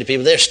where so many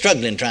people, they're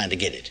struggling trying to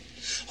get it.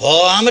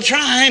 Oh, I'm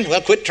a-trying.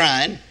 Well, quit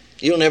trying.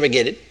 You'll never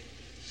get it.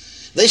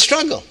 They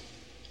struggle.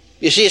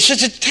 You see, it's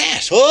such a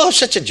task. Oh,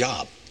 such a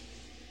job.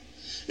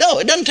 No,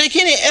 it doesn't take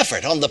any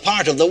effort on the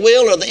part of the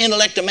will or the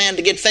intellect of man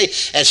to get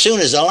faith. As soon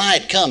as the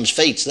light comes,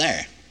 faith's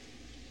there.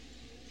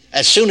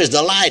 As soon as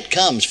the light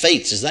comes,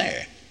 faith is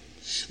there.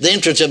 The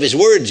entrance of his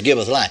words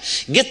giveth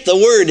light. Get the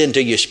word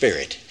into your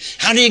spirit.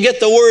 How do you get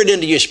the word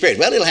into your spirit?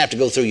 Well, it'll have to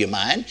go through your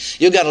mind.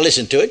 You've got to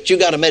listen to it. You've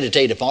got to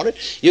meditate upon it.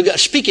 You've got to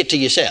speak it to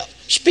yourself.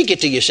 Speak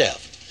it to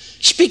yourself.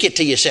 Speak it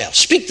to yourself.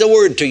 Speak the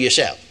word to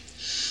yourself.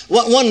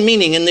 One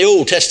meaning in the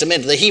Old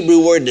Testament, the Hebrew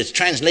word that's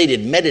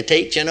translated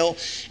meditate, you know,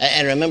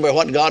 and remember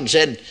what God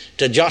said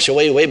to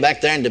Joshua way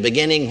back there in the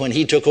beginning when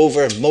he took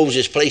over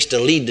Moses' place to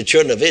lead the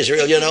children of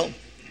Israel, you know.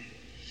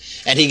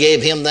 And he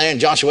gave him there in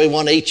Joshua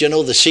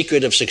 1:8, the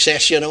secret of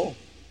success,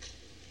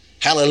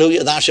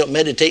 Hallelujah. Thou shalt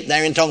meditate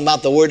therein, talking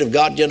about the word of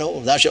God,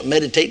 Thou shalt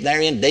meditate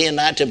therein day and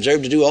night to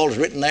observe to do all that's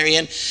written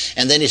therein.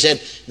 And then he said,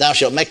 thou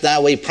shalt make thy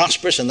way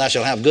prosperous and thou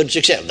shalt have good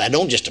success. That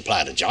don't just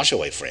apply to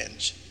Joshua,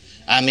 friends.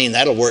 I mean,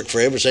 that'll work for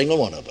every single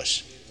one of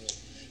us.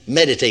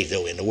 Meditate,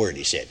 though, in the word,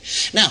 he said.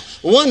 Now,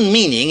 one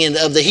meaning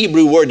of the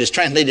Hebrew word that's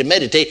translated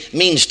meditate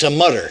means to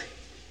mutter.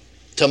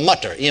 To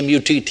mutter,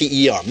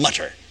 M-U-T-T-E-R,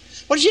 mutter.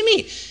 What does it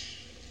mean?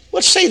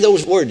 Well, say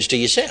those words to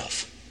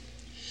yourself.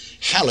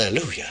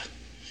 Hallelujah.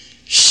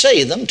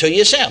 Say them to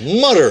yourself.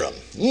 Mutter them.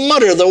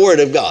 Mutter the word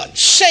of God.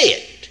 Say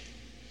it.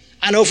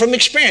 I know from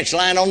experience,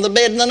 lying on the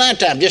bed in the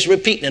nighttime, just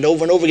repeating it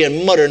over and over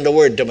again, muttering the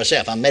word to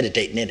myself. I'm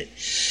meditating in it.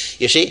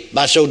 You see,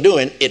 by so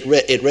doing,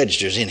 it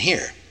registers in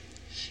here.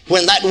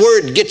 When that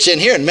word gets in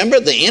here, remember,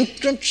 the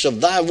entrance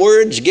of thy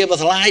words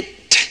giveth light.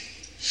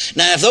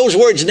 Now, if those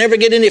words never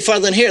get any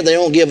further than here, they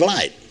don't give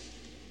light.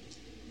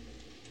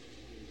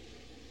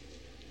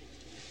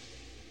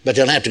 But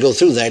they'll have to go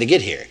through there to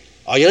get here.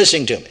 Are you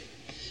listening to me?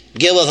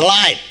 Giveth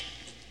light.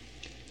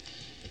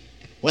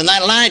 When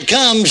that light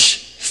comes,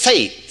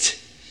 faith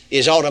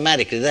is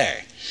automatically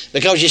there.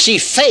 Because you see,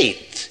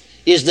 faith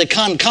is the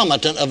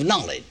concomitant of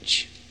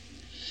knowledge.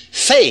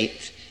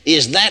 Faith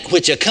is that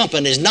which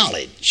accompanies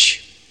knowledge.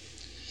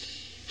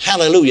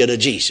 Hallelujah to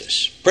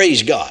Jesus.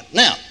 Praise God.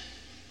 Now,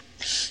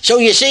 so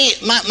you see,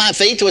 my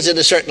faith was at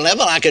a certain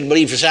level. I could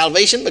believe for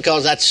salvation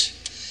because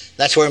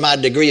that's where my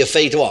degree of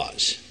faith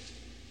was.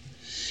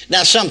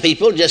 Now, some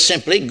people just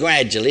simply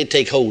gradually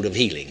take hold of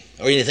healing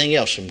or anything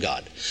else from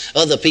God.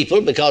 Other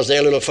people, because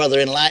they're a little further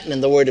enlightened in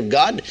the Word of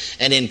God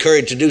and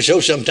encouraged to do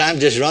so,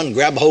 sometimes just run,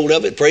 grab hold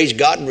of it, praise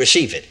God, and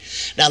receive it.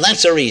 Now,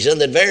 that's the reason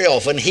that very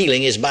often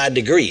healing is by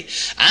degree.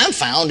 I've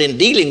found in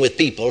dealing with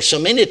people so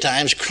many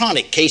times,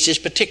 chronic cases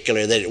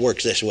particularly, that it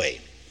works this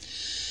way.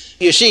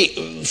 You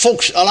see,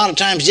 folks a lot of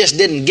times just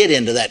didn't get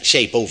into that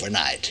shape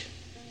overnight.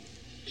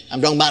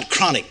 I'm talking about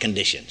chronic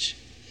conditions.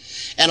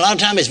 And a lot of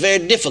times it's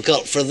very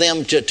difficult for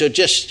them to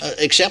just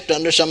accept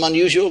under some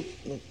unusual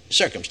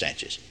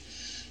circumstances,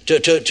 to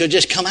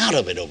just come out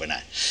of it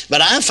overnight.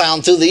 But I've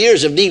found through the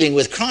years of dealing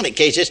with chronic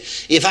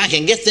cases, if I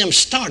can get them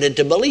started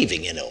to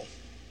believing,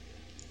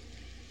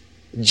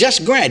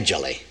 just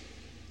gradually,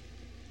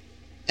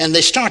 and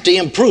they start to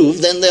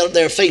improve, then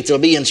their faith will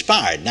be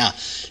inspired. Now,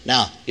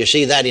 you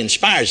see, that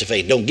inspires the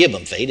faith. Don't give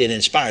them faith. It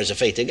inspires the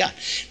faith of God.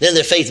 Then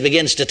their faith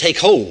begins to take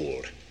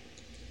hold.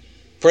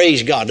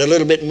 Praise God, a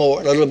little bit more,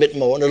 a little bit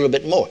more, a little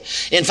bit more.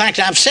 In fact,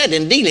 I've said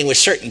in dealing with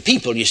certain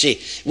people, you see,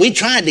 we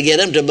tried to get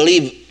them to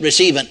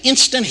receive an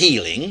instant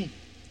healing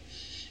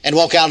and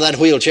walk out of that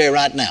wheelchair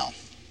right now.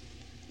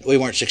 We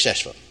weren't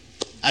successful.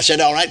 I said,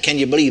 all right, can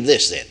you believe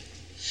this then?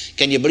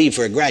 Can you believe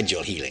for a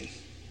gradual healing?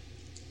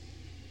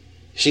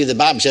 See, the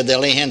Bible said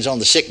they'll lay hands on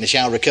the sick and they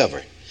shall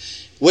recover.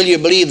 Will you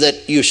believe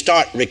that you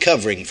start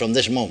recovering from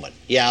this moment?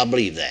 Yeah, I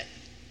believe that.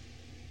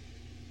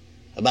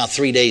 About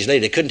 3 days later,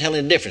 they couldn't tell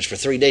any difference for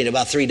 3 days.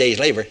 About 3 days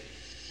later,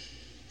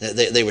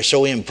 they were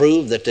so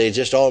improved that they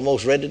just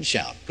almost ready to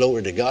shout.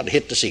 Glory to God,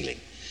 hit the ceiling.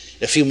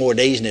 A few more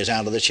days and they was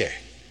out of the chair.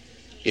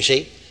 You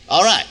see?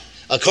 All right.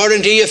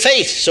 According to your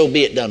faith, so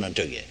be it done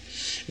unto you.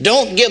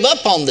 Don't give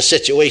up on the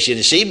situation,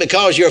 you see,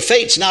 because your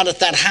faith's not at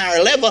that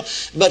higher level,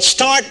 but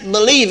start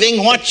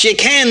believing what you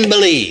can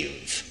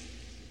believe.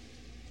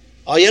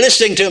 Are you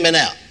listening to me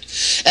now?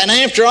 And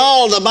after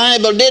all, the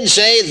Bible did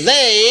say,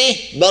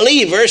 they,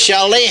 believers,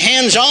 shall lay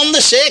hands on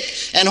the sick,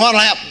 and what will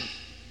happen?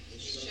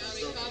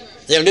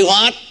 They'll do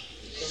what?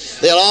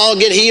 They'll all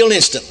get healed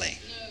instantly.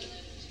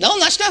 No,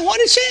 that's not what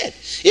it said.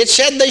 It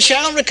said they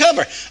shall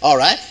recover. All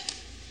right.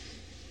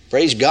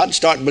 Praise God.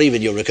 Start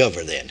believing you'll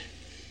recover then.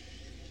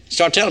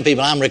 Start telling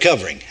people, I'm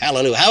recovering.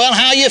 Hallelujah.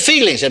 How are you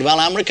feeling? Said, well,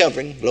 I'm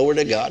recovering. Glory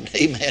to God.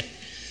 Amen.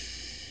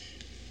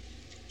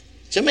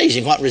 It's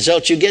amazing what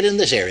results you get in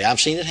this area. I've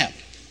seen it happen.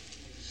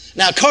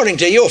 Now, according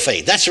to your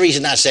faith, that's the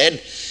reason I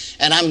said,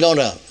 and I'm going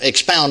to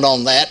expound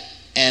on that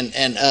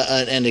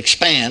and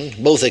expand,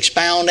 both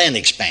expound and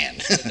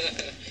expand.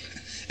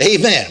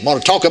 Amen. I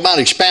want to talk about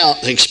expound.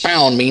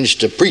 Expound means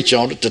to preach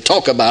on it, to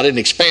talk about it, and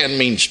expand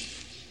means,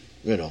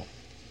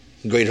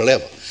 greater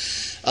level,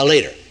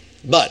 later.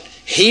 But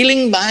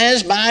healing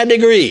by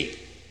degree,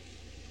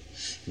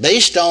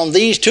 based on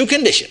these two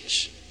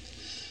conditions.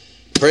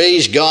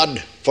 Praise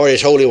God for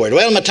His holy word.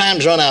 Well, my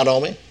time's run out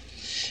on me.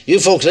 You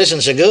folks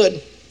listen so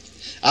good.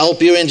 I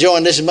hope you're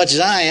enjoying this as much as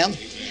I am.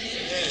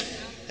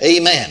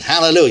 Amen.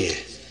 Hallelujah.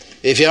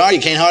 If you are, you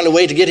can't hardly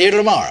wait to get here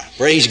tomorrow.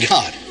 Praise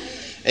God.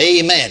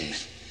 Amen.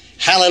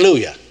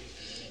 Hallelujah.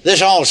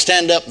 Let's all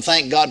stand up and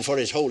thank God for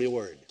His holy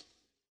word.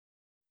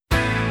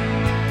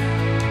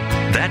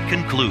 That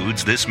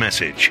concludes this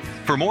message.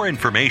 For more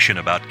information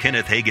about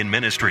Kenneth Hagin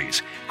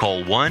Ministries,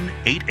 call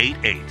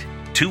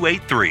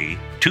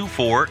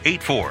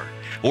 1-888-283-2484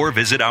 or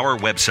visit our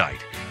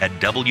website at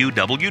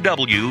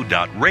www.rhema.org.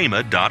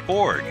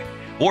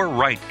 Or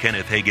write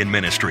Kenneth Hagin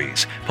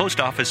Ministries, Post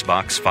Office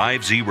Box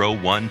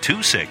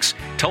 50126,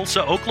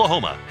 Tulsa,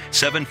 Oklahoma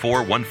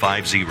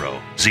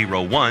 74150,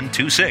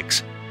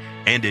 0126.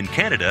 And in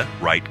Canada,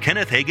 write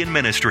Kenneth Hagin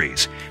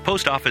Ministries,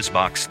 Post Office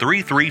Box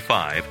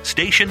 335,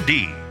 Station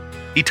D,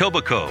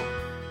 Etobicoke,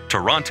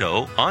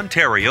 Toronto,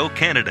 Ontario,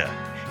 Canada,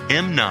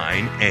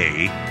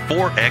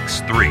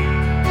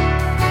 M9A4X3.